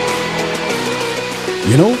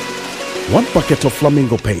 You know, one bucket of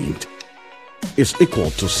Flamingo paint is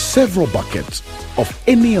equal to several buckets of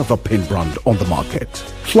any other paint brand on the market.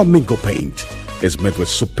 Flamingo paint is made with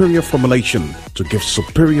superior formulation to give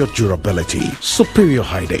superior durability, superior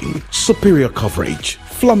hiding, superior coverage.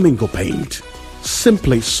 Flamingo paint,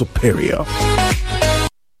 simply superior.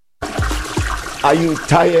 Are you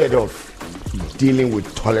tired of dealing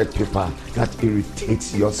with toilet paper that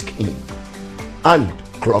irritates your skin and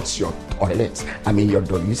clogs your toilets? Your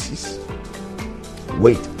WCs?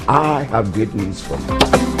 Wait, I have great news for you.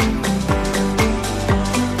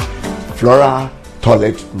 Flora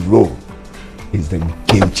Toilet Roll is the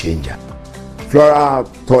game changer. Flora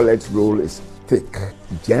Toilet Roll is thick,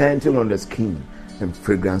 gentle on the skin, and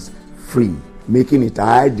fragrance free, making it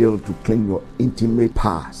ideal to clean your intimate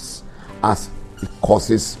parts, as it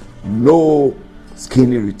causes no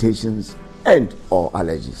skin irritations and or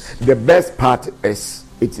allergies. The best part is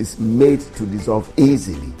it is made to dissolve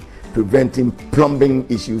easily, preventing plumbing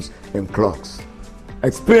issues and clogs.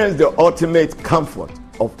 Experience the ultimate comfort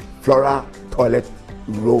of Flora Toilet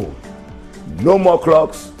Roll. No more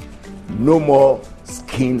clogs, no more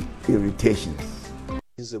skin irritations.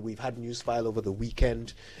 We've had news file over the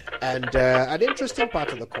weekend, and an interesting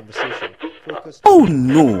part of the conversation focused. Oh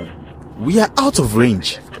no, we are out of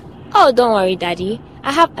range. Oh, don't worry, Daddy.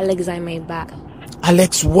 I have Alexa in my bag.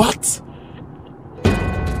 Alex, what?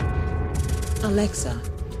 Alexa,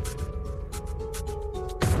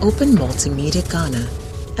 open Multimedia Ghana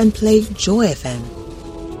and play Joy FM.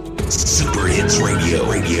 Super Hits Radio,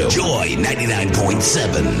 Joy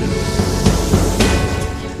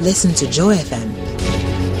 99.7. Listen to Joy FM,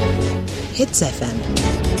 Hits FM,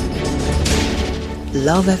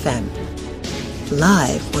 Love FM,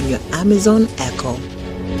 live on your Amazon Echo.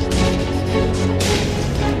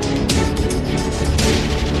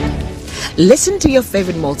 Listen to your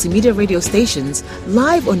favorite multimedia radio stations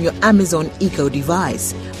live on your Amazon Echo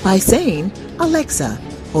device by saying, Alexa,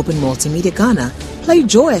 open Multimedia Ghana, play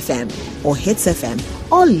Joy FM or Hits FM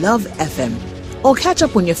or Love FM. Or catch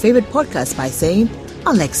up on your favorite podcast by saying,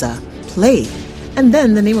 Alexa, play, and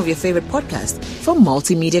then the name of your favorite podcast from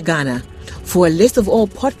Multimedia Ghana. For a list of all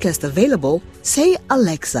podcasts available, say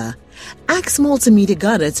Alexa. Ask Multimedia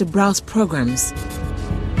Ghana to browse programs.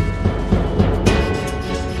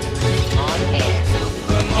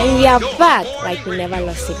 We are back like we never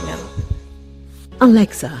lost signal.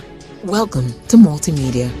 Alexa, welcome to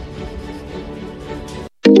multimedia.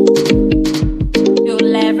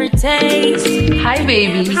 You'll ever taste. Hi,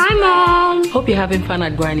 babies. Hi, Mom. Hope you're having fun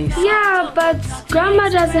at Granny's. Yeah, but Grandma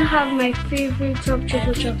doesn't have my favorite top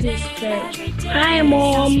chocolate spread. Hi,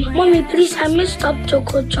 Mom. Mommy, please, I missed top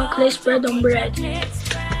chocolate spread on bread.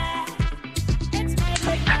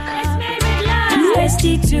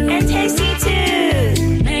 Tasty too, and tasty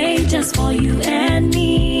too, made just for you and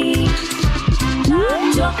me.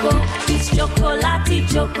 Choco, it's chocolate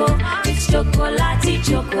choco, it's chocolate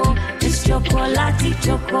choco, it's chocolate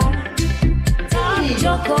choco.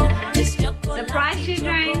 Choco, it's chocolate. Surprise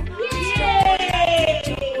children!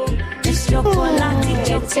 Yay! It's chocolate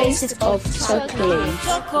choco. The taste of chocolate.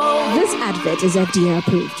 This advert is FDA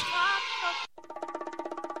approved.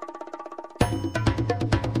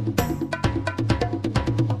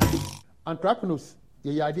 Anthracnose,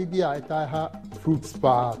 yeyadibia etaha fruits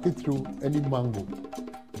pa titru any mango.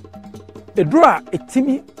 Edura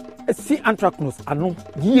etimi esi anthracnose ano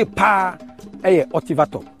yie pa eye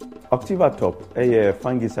Octivatop. Octivatop eye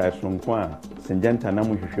fungicide sonko a Syngenta na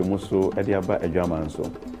muhwehwemu so ede aba adwaman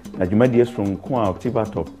so. Na dwumadie sonko a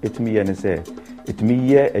Octivatop etimi ye ne se etimi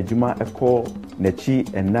ye adwuma ekọ nachi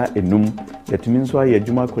ena enum etimi nso aye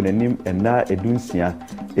adwuma kọ nanim ena edunsia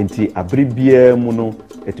enti abribia mu no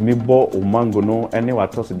etimi bo o mango no ene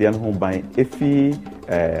watos de no ho ban efi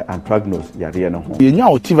anthracnose yare no ho yenya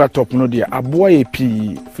Octivatop no de aboa ye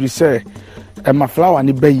pi firi se ma flower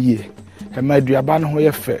ne bayie ma aduaba no ho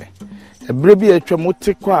ye fe ebre bi atwa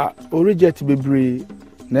mote kwa o reject bebre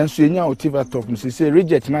nanso yenya Octivatop no se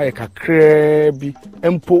reject na ye kakra bi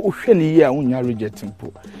empo ohwe ne yi a unya reject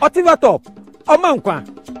empo Octivatop omankwa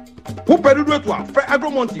who pedudu etwa for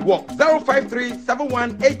Agromonti walk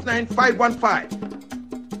 05371895515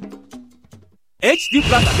 HD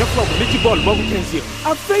Plus abefo mo meji ball bo kenzie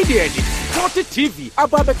afei de edi Sporty TV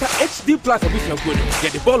ababeka HD Plus abusia gono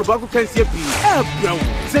get the ball bo kenzie bi brown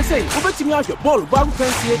say obetimi ahwe ball bo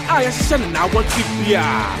kenzie a ya hye na want bia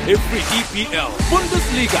every EPL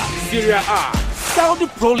Bundesliga Serie A Saudi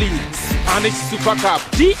Pro League Spanish Super Cup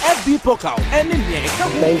DFB Pokal and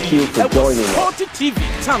thank you for joining us. Sporty TV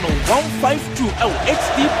channel 152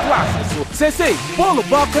 HD Plus so say ball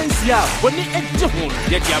bo kenzie when the ejehun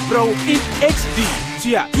get ya bro in HD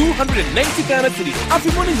Tia 290 Ghana cedis. Afi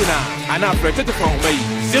money hina. And I'm protected from me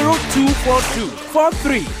 0242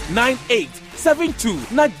 439872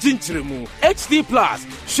 na jinchiremu HD Plus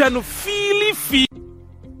shano fili fi.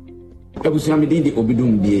 Ebusuami di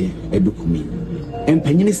obidum bie edukumi.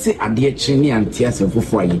 Empanyini se ade chini antia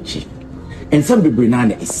asefofo ayechi. Ensam bebre na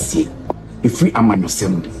na esie. Efri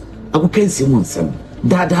amanosem. Akokansi mu nsem.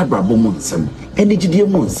 Dada brabo mu nsem. Enigidie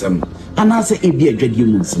mu nsem. Anase ebi adwadie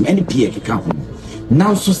mu nsem. Eni pie keka ho.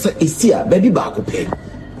 Now so say esia baby baako pe.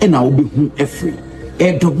 And I will be hu every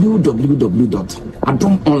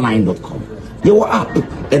www.adomonline.com. Your app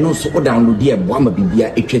and also download the Bama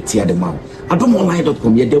Bibia Echetia the man.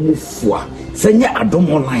 Adomonline.com ye demo fwa. Senya Adom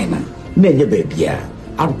Online menye babia.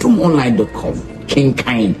 Adomonline.com. King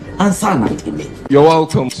Kind and Sanatime. You're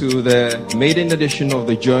welcome to the maiden edition of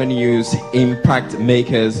the Joy News Impact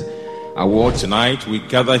Makers Award. Tonight we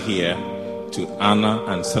gather here to honor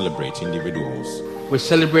and celebrate individuals. We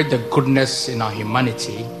celebrate the goodness in our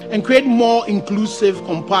humanity and create more inclusive,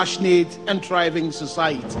 compassionate, and thriving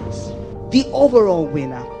societies. The overall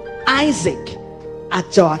winner, Isaac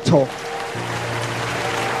Ajato.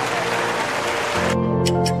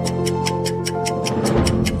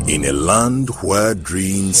 In a land where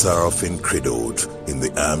dreams are often cradled in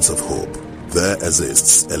the arms of hope, there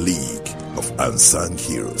exists a league of unsung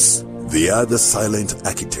heroes. They are the silent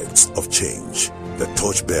architects of change, the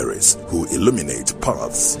torchbearers who illuminate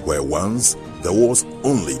paths where once there was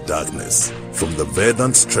only darkness. From the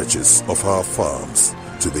verdant stretches of our farms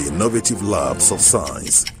to the innovative labs of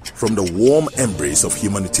science, from the warm embrace of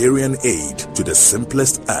humanitarian aid to the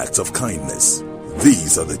simplest acts of kindness.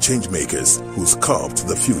 These are the change makers who sculpt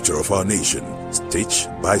the future of our nation, stitch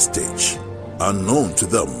by stitch. Unknown to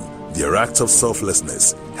them, their acts of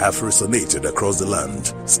selflessness have resonated across the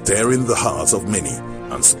land, stirring the hearts of many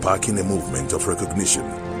and sparking a movement of recognition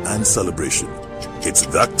and celebration. It's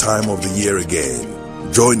that time of the year again.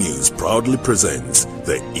 Joy News proudly presents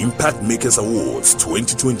the Impact Makers Awards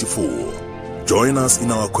 2024. Join us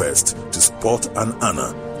in our quest to spot and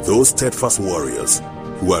honor those steadfast warriors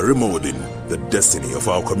who are remolding the destiny of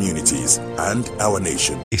our communities and our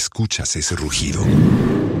nation. ¿Escuchas ese rugido?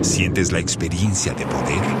 ¿Sientes la experiencia de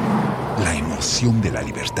poder? la emoción de la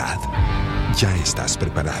libertad. Ya estás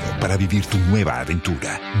preparado para vivir tu nueva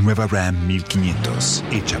aventura. Nueva Ram 1500,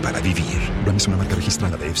 hecha para vivir. Ram es una marca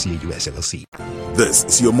registrada de FCA US LLC. This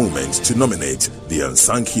is your moment to nominate the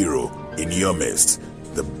unsung hero in your midst,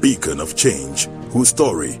 the beacon of change, whose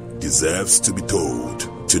story deserves to be told.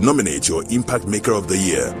 To nominate your Impact Maker of the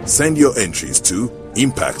Year, send your entries to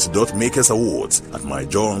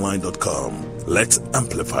impact.makersawards@myjoyonline.com. Let's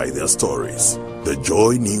amplify their stories. The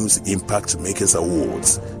Joy News Impact Makers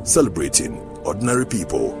Awards, celebrating ordinary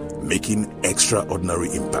people making extraordinary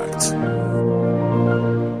impact.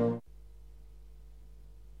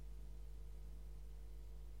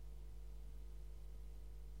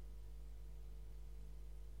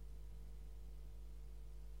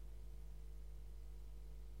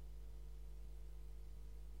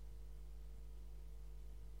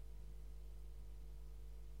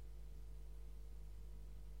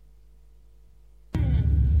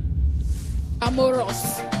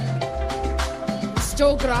 Amoros,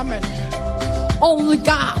 still grammar. Only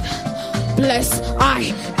God bless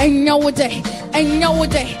I ain't no day, ain't no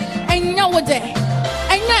day, ain't no day,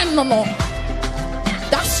 ain't no more.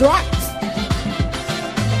 That's right.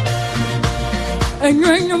 And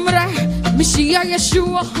Messiah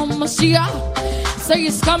Yeshua HaMashiach say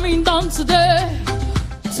it's coming down today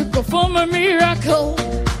to perform a miracle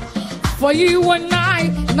for you and I.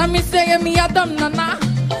 Now me say me Adam Nana.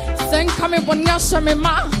 Then coming when ma,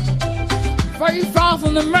 very far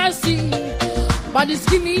from the mercy, but it's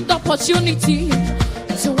give me the opportunity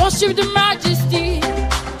to worship the majesty,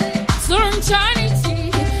 turn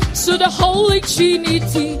eternity to the Holy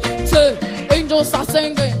Trinity. To angels are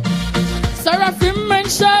singing, seraphim and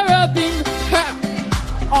cherubim,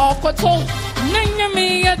 all koto,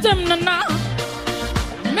 name Adam Nana,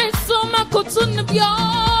 Mesoma Kotunabia,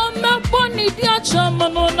 Maboni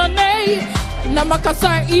Diachamano Nane.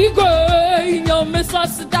 Namakasa Igwe, no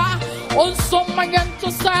Messasida, on some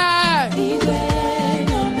Mayanto side. Igwe,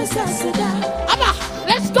 no Messasida. Abba,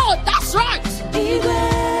 let's go, that's right. Igwe,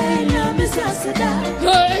 no Messasida.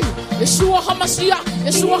 Hey, Yeshua HaMashiach,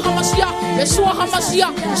 Yeshua HaMashiach, Yeshua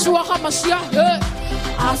HaMashiach, Yeshua HaMashiach. Hey,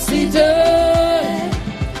 I see the.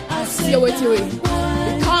 Wait.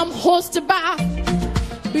 Become host to bath.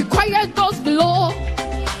 Be quiet, those below.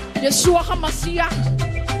 Yeshua HaMashiach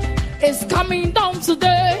is coming down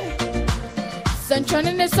today. Central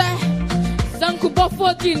Nessa, Sankuba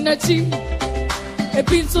for Dinati, a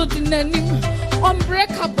pinso dinanim,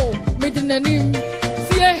 unbreakable, made in a name.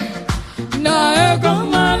 Fear, Naga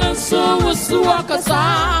man, so was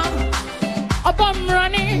Suakasa. Upon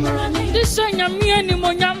running, this ain't a me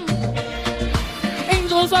anymore.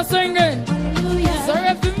 Angels are singing,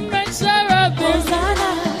 Seraphim and Cherubim,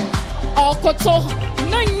 Okoto,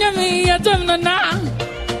 Nanyami, Adamna.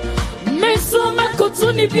 Mesoma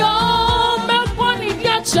kutuni bio meponi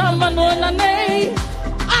dia chamano nane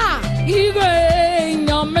igwe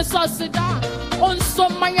nyamesasida on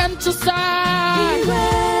somayan to sa igwe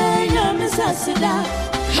nyamesasida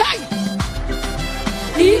hey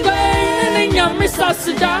igwe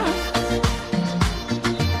nyamesasida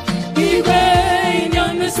igwe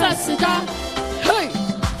nyamesasida hey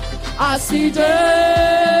I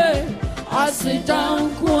sit down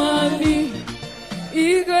kwani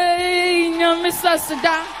Igwe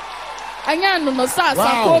nyamisasida anyano no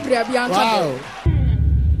sasa kobra bianca.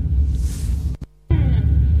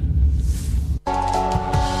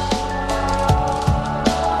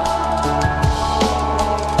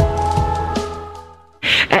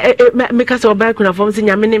 Meka se oba kuna fo se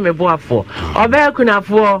nyame ne meboafo oba kuna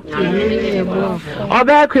fo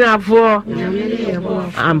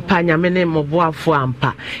ampa nyame ne meboafo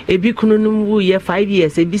ampa ebi kunu num wu ye 5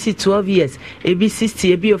 years ebi si 12 years ebi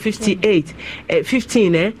 60 ebi 58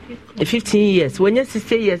 15 years when you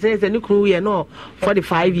 60 years is any kunu ye no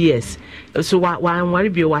 45 years so wa worry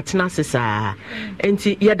bi watena sesa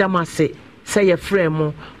enti yedamase say your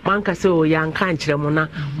frame manka say o yan kan kire mo na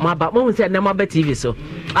maba mo say na maba TV so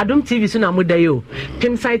Adom TV so na muda yo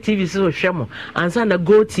Pimside TV so hwe mo ansa na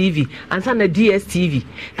Go TV ansa na DSTV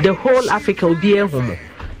the whole Africa will be ehom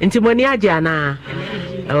nti moni aja na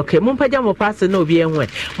okay mo paja mo pass na obi ehwe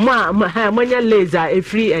mo nya laser e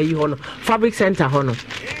free ayi ho no fabric center ho no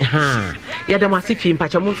yada masifi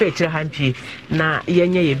mpacha mo fe kire hampi na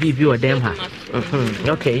yenye ye bibi odem ha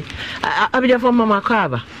okay abija for mama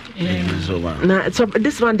kwaba na so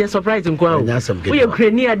this one they surprising kwa we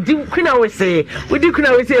Ukraine di kuna we say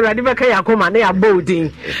radi baka yakoma na ya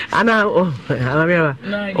bolding ana amamira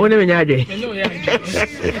one menya ade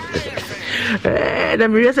na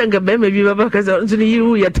miresa ngabe mebi baba kaza ntuni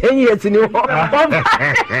yiru ya 10 years ni ho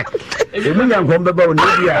emi nyankombe ba oni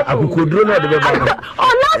bia akukoduro na de beba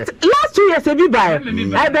last yes, a be by.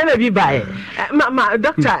 I better be by. My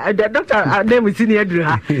doctor, name is senior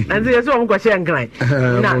Druha, and there's one question.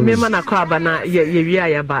 Now, me mana kwaba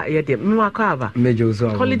ye ba ye de me kwaba. Major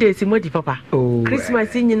holidays in Modi Papa. Oh,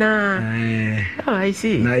 Christmas in na. Oh, I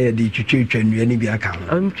see. Na ye di chuchu any be account.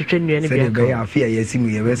 Chuchu any be account. Fear yes,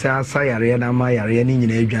 we wesa sayare na ma yare ni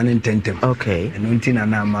nyina adwane tentem. Okay. And untina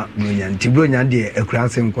na ma nyan tibronya de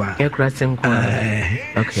akurasem kwa. Akurasem kwa.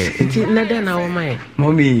 Okay. Nti na da na wo mai.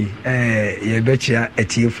 Mommy ye betcha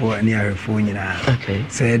etiefo ani ahefo nyina. Okay.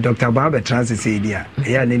 Say Dr. Baba Transit say dia.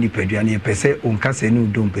 Ya na ni padua na pese onkase ni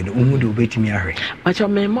udompe no umu de obetimi ahwe. Pacho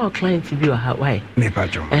me more client bi wa ha why? Me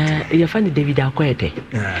pacho. Ye fa ni David Akwete.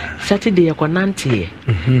 Saturday ye konante.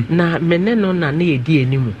 Na menne no na na ye di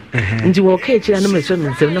enimu. Nti wo ka echira na me so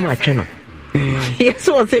nsem na ma twe no. Yes,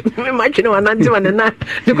 was it me much no ananti man na.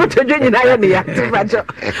 You go to join na ya ne ya. Pacho.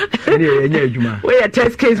 Enye adwuma. We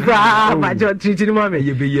test case ba pacho treat ni mama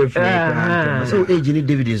ye be ye free. So age ni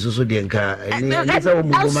David is so de nka. Ni say wo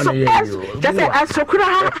mugo ma na ye yo. Just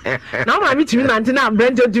asokura. Na ma mi timi nanti na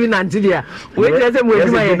brento timi nanti dia. We just say mo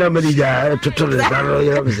adwuma ye. Na manager totoro zaro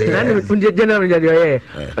ye be say. Na ni punje general manager ye.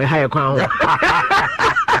 Ha ye kwa ho.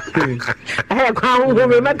 Hey, come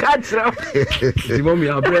on, me catch up. Simon, me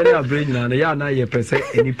abre na ya na ye pese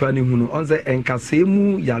enipa ni hunu. Onse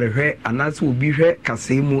enkasemu yarehwe anaso obi hwe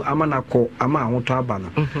kasemu amanako ama ahoto aba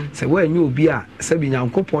no. Se we enye obi a se bi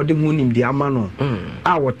nyankopon de hu nim de ama no.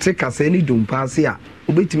 A wote kase ni dumpa ase a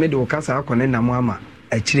obetime de okasa akone nam ama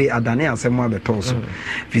akire adane asemu abeto so.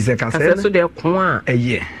 Fise kase so de ko a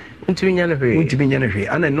eye. Ntimi nya na hwe.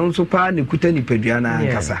 Ana no nso pa ne kuta ni padua na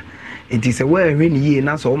ankasa. It is a way when ye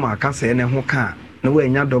na so ma kasa ene ho ka na we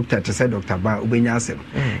nya doctor to say Dr. Ba obenya asem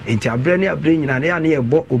enti abrani na na ye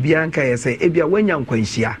bo obi anka ye say ebia wanya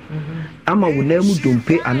nkwanhia ama wo na mu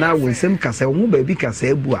dompe ana wo nsem kasa wo ba bi kasa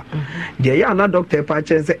ebu a de ya na doctor pa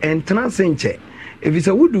chen say entrance nche if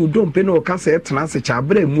say wudu dompe na o kasa entrance cha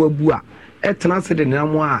abra mu abu a entrance de na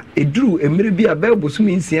mu a eduru emire bi a ba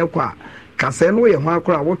bosumi nsia kwa kasa no ye ho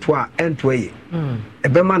akora woto a ento ye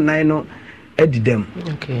ebema nan no edidem.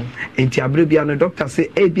 Okay. Enti abrebia no doctor say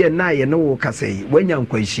ebia na ye no wo kasai wanya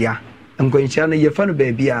nkwanhia na ye fa no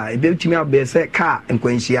ba bia ebetimi abese ka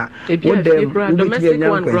nkwanhia wodem ubetimi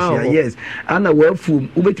nya nkwanhia yes ana wafu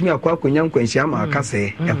ubetimi akwa akonya nkwanhia ma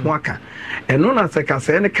kasai eho aka eno na se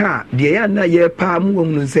kasai ne ka de ya na ye pa mu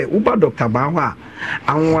wonu se uba doctor ba ho a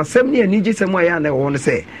anwasem ne ani gisem ya na wo no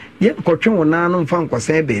se ye kotwe wona no mfa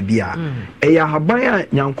nkwasan ba bia eya haban a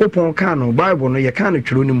nyankopon ka no bible no ye ka no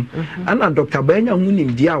twronim ana doctor ba nya hu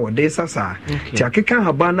nim dia wo de sasa ti akeka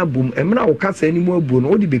haban na bum emra wo kasai ni mu abu no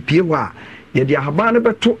wo de bepie ho a ye de haban no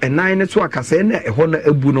beto enan ne so akasai na eho na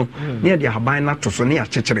abu no ne de haban na to so ne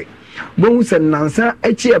akyekyere bo hu se nansa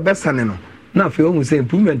achi ebesane no na fe hu se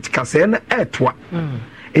improvement kasai na etwa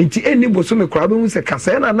enti eni boso me kura be hu se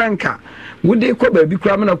kasai na nanka wode ko ba bi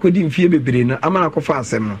kura me na kodi mfie bebre na amana ko fa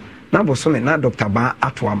asem no na boso me na Dr. Ba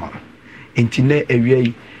ato ama enti na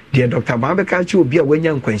ewie de Dr. Ba be ka chi obi a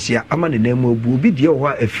wanya nkwanhia ama ne na mu obu obi de ho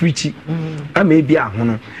afirichi ama ebi aho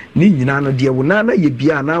no ni nyina no de wo na ye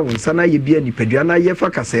bia na wo nsa na ye bia nipadua na ye fa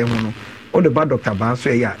kasai ho no o de ba Dr. Ba so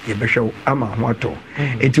ya ye behwe ama ho ato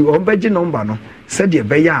enti o beji number no said de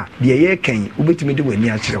be ya de ye kan ubetimi de wani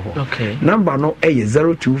a kire ho number no e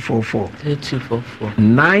 0244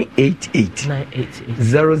 988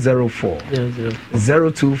 004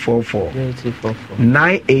 0244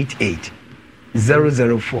 988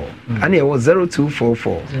 004 and it was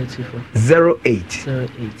 0244 08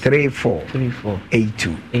 34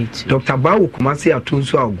 82 Dr. Bawo Kumasi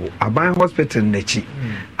Atunso Ago Aban Hospital Nechi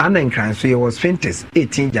and then so was Fintes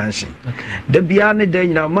 18 Junction the biane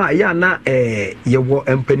den na ma ya na ye wo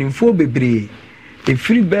empanimfo bebre e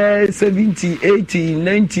free bear 70 80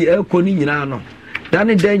 90 ekoni nyina no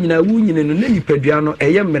dane den nyina wu nyine no na nipadua no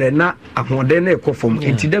eye mere na ahode na ekofom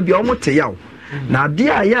enti da bia omote yawo na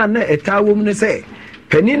dia ya na etawom ne se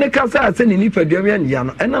pani ne kasa ase ne nipadua me ya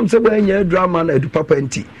no enam se ba nya drama na adu papa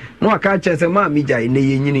nti no aka che se ma mi jai ne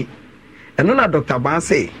yenyini eno na Dr. Ba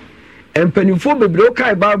se empanimfo bebre o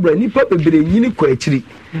kai babra nipa bebre nyini kwa akiri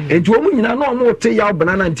enti wo mu nyina na omo te ya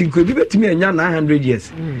banana nti ko bi betimi anya na 100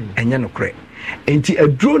 years enya no kre enti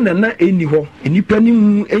aduro na eni ho nipa ni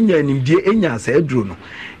mu enya animdie enya asa aduro no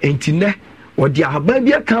enti ne odi ahaba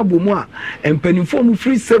bia ka bomu a empanimfo mu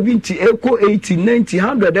free 70 eko 80 90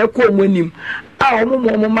 100 eko mu anim a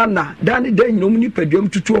omo mana dane dan nyino mu nipaduam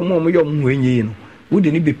tutu omo yom ho enyi no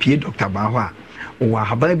wode ni bepie Dr. Ba ho a wa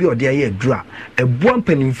haban bi ode aye adura ebua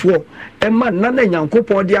mpanimfo ema na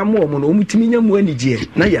nyankopon de amo mo no omutimi nyamu anigye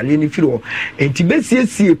na yale ni firi ho enti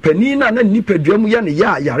besiesie pani na nipadua mu ya ne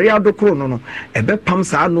ya yare adokoro no ebe pam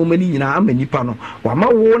saa no mani nyina ama nipa no wa ma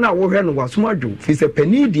wo na wo hwe no wasom adwo fi se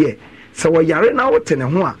pani de se wo yare na wote ne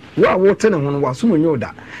ho a wo wote ne ho no wasom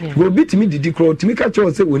nyoda go bitimi didi kro timi ka che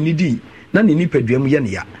se onidi na ne nipadua mu ya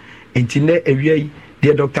ne ya enti na awiai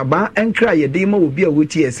de Dr. Ba enkra ye de ma obi a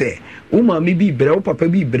woti ese wo ma me bi brɛ wo papa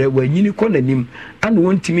bi brɛ wa nyini kɔ nanim ana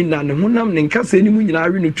wontimi na ne honam ne nkasa ni mu nyina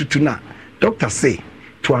awe no tutu na doctor say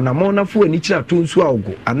to anamon na fo ani kira to nsu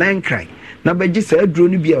awogo anan krai na begye sa aduro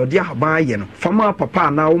no bi a ɔde ahaba ayɛ no fama papa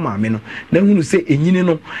na wo maame no na hunu sɛ enyini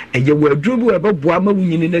no ɛyɛ wo aduro bi ɛbɛboa ma wo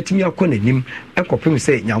nyini na timi akɔ nanim ɛkɔpem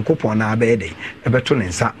sɛ nyankopɔn na abɛyɛ dɛ ɛbɛto ne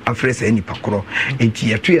nsa afrɛ sɛ nipa korɔ enti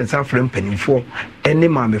yɛto yɛn nsa afrɛ mpanimfoɔ ɛne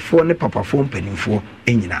maamefoɔ ne papafoɔ mpanimfoɔ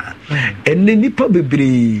ɛnyinaa ɛne nipa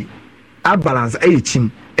bebree abalance ɛyɛ kyim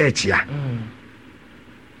ɛkyia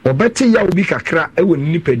ɔbɛte ya obi kakra ɛwɔ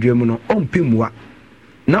ne nipadua mu no ɔmpɛ mua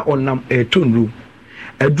na ɔnam ɛtonru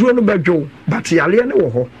aduro no bɛdwo but yale ne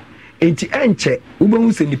wɔ hɔ enti ɛnkyɛ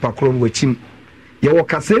wobɛhu sɛ nipa korɔ no wakyim yɛwɔ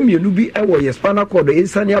kasa mmienu bi ɛwɔ yɛ spinal cord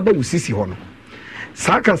ɛsane aba wo sisi hɔ no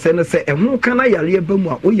saa kasa no sɛ ɛho kana yale ba mu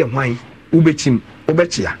a woyɛ hwan wobɛkyim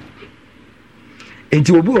wobɛkyia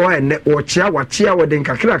enti obi wɔ ɛnɛ wakyia wɔde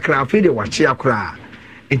nkakrakra afei de wakyia koraa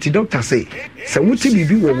enti doctor say sɛ wote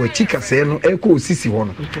bibi wɔ wachi kasa no ɛkɔ osisi hɔ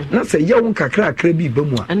no na sɛ yɛ wo nkakrakra bi ba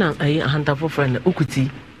mu a ɛna ɛyɛ ahantafo frɛ no okuti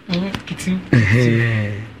kiti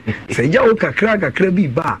sɛ yɛ wo kakra bi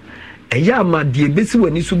ba ɛyɛ ama deɛ bɛsi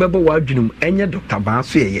w'ani so bɛbɔ w'adwene mu ɛnyɛ Dr. Ba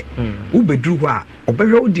so yɛyɛ wobɛduru hɔ a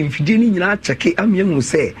ɔbɛhwɛ wo de mfidie no nyinaa kyɛke ameahu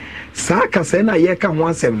sɛ saa kasa no a yɛka ho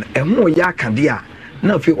asɛm no ɛho ɔyɛ akadeɛ a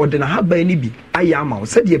na afei ɔde n'ahaban no bi ayɛ ama wo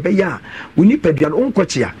sɛdeɛ ɛbɛyɛ a wo nipadua no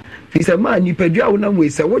wonkɔkyea firi sɛ maa nipadua a wonam wei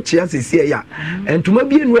sɛ wokyea sesie yɛ a ntoma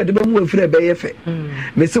bienu a ɛde bɛmu afiri ɛbɛyɛ fɛ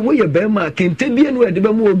me sɛ woyɛ bɛrima a kente bienu a ɛde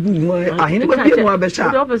bɛmu agu ho ahene ba bienu a bɛhyɛ a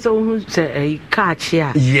wopɛ sɛ wohu sɛ kaa kye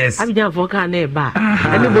a yes abigyanfoɔ kaa ne ɛba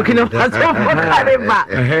ɛne Burkina Faso kaa ne ba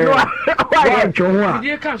woatwe ho a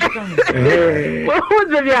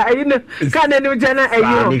baabi a ɛyi no kaa ne anim kyɛ na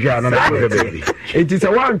ɛyi hɔ enti sɛ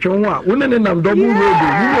woantwe ho a wo ne ne nam dɔbo rodo wo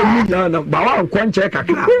mu nyinaa nam ba woankɔ nkyɛ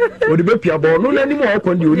kakra wɔde bɛpia bɔɔ no n'anim a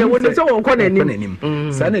ɔkɔ deɛ ɔnim sɛ wɔnkɔ n'anim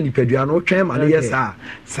saa na nipadua no wotwɛn ma no yɛ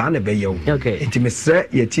saa na ɛbɛyɛ wo enti mesrɛ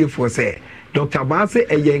yɛtiefoɔ sɛ Dr. Ba sɛ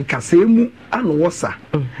ɛyɛ nkasɛɛ mu ano wɔ sa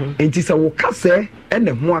enti sɛ wo kasɛɛ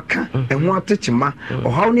ɛna ho aka ɛho atekyema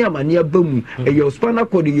ɔhaw ne amane aba mu ɛyɛ spinal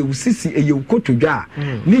cord ɛyɛ wo sisi ɛyɛ wo kotodwa a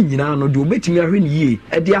ne nyinaa no deɛ wobɛtumi ahwɛ ne yie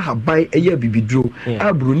ɛde ahaban ɛyɛ abibiduro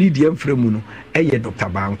a buroni deɛ mfrɛ mu no ɛyɛ Dr.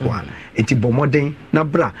 Ba nko a enti bɔ mmɔden na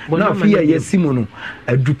bra na afei a yɛasi mu no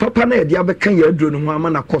adu papa na yɛde abɛka yɛ aduro no ho ama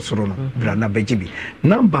na kɔ soro no bra na bɛgye bi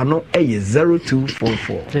namba no ɛyɛ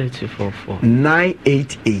 0244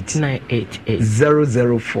 988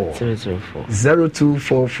 004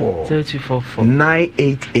 0244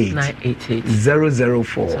 988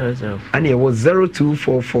 004 and it was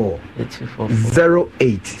 0244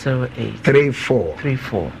 08 34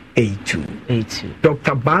 82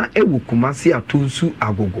 Dr. Ba ewu Kumasi Atunsu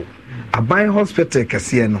Agogo Aban Hospital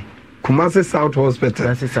kɛseɛ no Kumasi South Hospital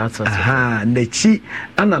aha n'akyi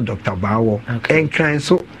ana Dr. Ba wɔ ɛnkran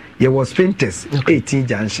so yɛwɔ Spintex 18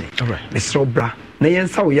 junction Mr. Bra na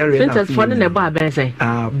yɛnsa wo yare na Spintex fɔ ne na ɛbɔ abɛn sɛ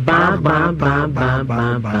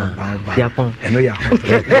ba yapon ɛno yɛ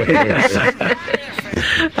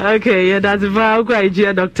okay yeah that's very quite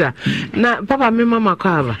dear doctor na papa me mama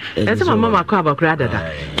kwaba ese mama kwaba kura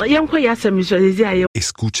dada yenko ya semi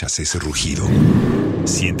Escuchas ese rugido.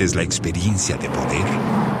 Sientes la experiencia de poder,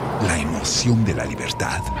 la emoción de la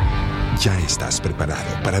libertad. Ya estás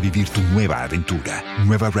preparado para vivir tu nueva aventura.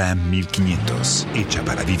 Nueva Ram 1500, hecha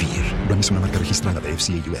para vivir. Ram es una marca registrada de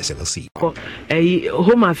FCA US LLC.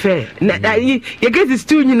 Home affair. You get this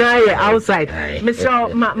too outside.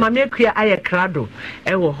 Mr. Mami Kuya aye krado.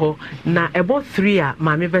 Ewo ho. Na about 3 a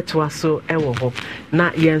Mami Betwa so ewo ho. Na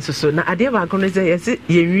yenso so. Na ade ba kono say yes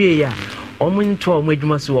yenwie ya. Omo nto omo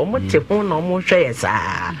adwuma so omo tepo na omo hwe yesa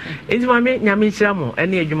enti mame nyame nhyira mo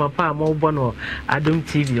ene adwuma pa mo bo no Adom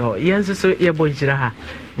TV ho yenso so ye bo nhyira ha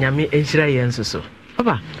nyame nhyira yenso so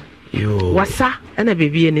papa yo wasa ena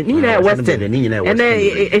bebi ni na western ene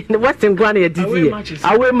western kwa na yedidi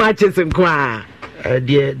away matches kwa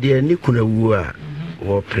de ni kuna wu a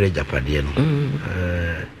wo pre japade no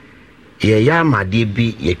ye ya amade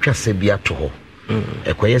bi ye twase bi ato ho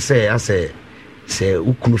ekoye se ase se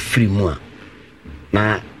ukunu free mu a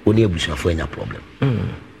na oni abusuafo anya problem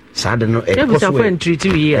sad no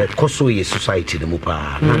ekoso ye society no mu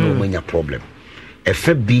pa na no anya problem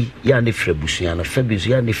efa bi ya ne free abusuan no fa bi so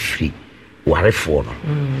ya ne free warefoɔ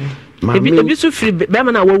no ebi so firi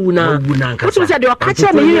bɛma na wawu na wotu sɛ deɛ ɔka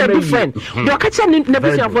kyerɛ ne yɛ different deɛ ɔka kyerɛ ne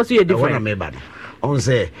n'abusuafoɔ so yɛ different ɔn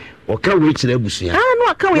sɛ ɔka wei kyerɛ abusua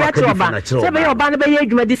na ɔka wei akyerɛ ɔba sɛ bɛyɛ ɔba no bɛyɛ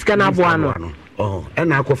adwuma di sika no aboa no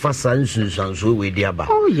ɛna akɔfa saa nsunsuansoɔ wei de aba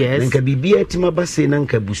na nka biribiaa tim aba sei na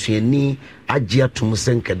nka busuani agye atom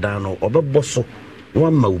sɛ nkɛdaa no ɔbɛbɔ so na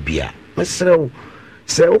wama wo bia mɛserɛ wo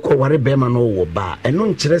sɛ wokɔware bɛrima no wɔ ba a ɛno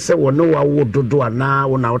nkyerɛ sɛ wɔne wawo dodo anaa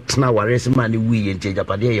wo na wotena ware sɛ ma ne wuyɛ nti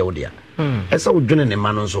agyapadeɛ yɛ wo dea ɛsɛ wodwene ne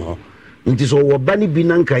ma no nso ho nti sɛ ɔwɔ ba no bi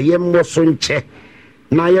na nka yɛmmɔ so nkyɛ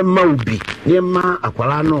na yɛma wo bi na yɛma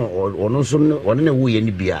akwara no ɔno nso ɔne ne wuyɛ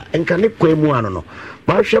no bi a ɛnka ne kwan mu ano no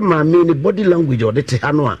mahwɛ maame ne body language ɔde te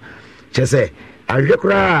ha no a kyerɛ sɛ ahwɛ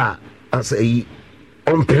koraa asɛ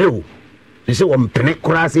ɔmpere wo sɛ wɔmpene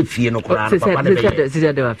koraa sɛ fie no koraa no papa ne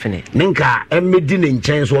bɛyɛ ne nka ɛmɛdi ne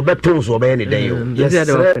nkyɛn so ɔbɛto so ɔbɛyɛ ne dɛn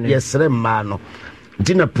yɛsrɛ mmaa no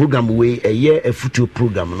nti na program wei ɛyɛ afutuo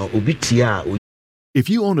program no obi tia a. If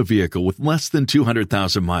you own a vehicle with less than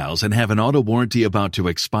 200,000 miles and have an auto warranty about to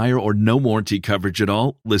expire or no warranty coverage at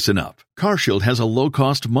all, listen up. CarShield has a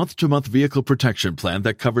low-cost month-to-month vehicle protection plan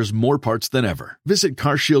that covers more parts than ever. Visit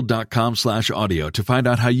carshield.com/audio to find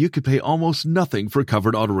out how you could pay almost nothing for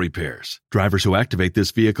covered auto repairs. Drivers who activate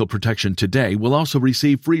this vehicle protection today will also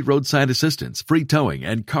receive free roadside assistance, free towing,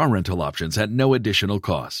 and car rental options at no additional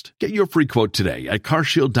cost. Get your free quote today at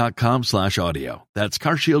carshield.com/audio. That's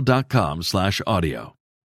carshield.com/audio.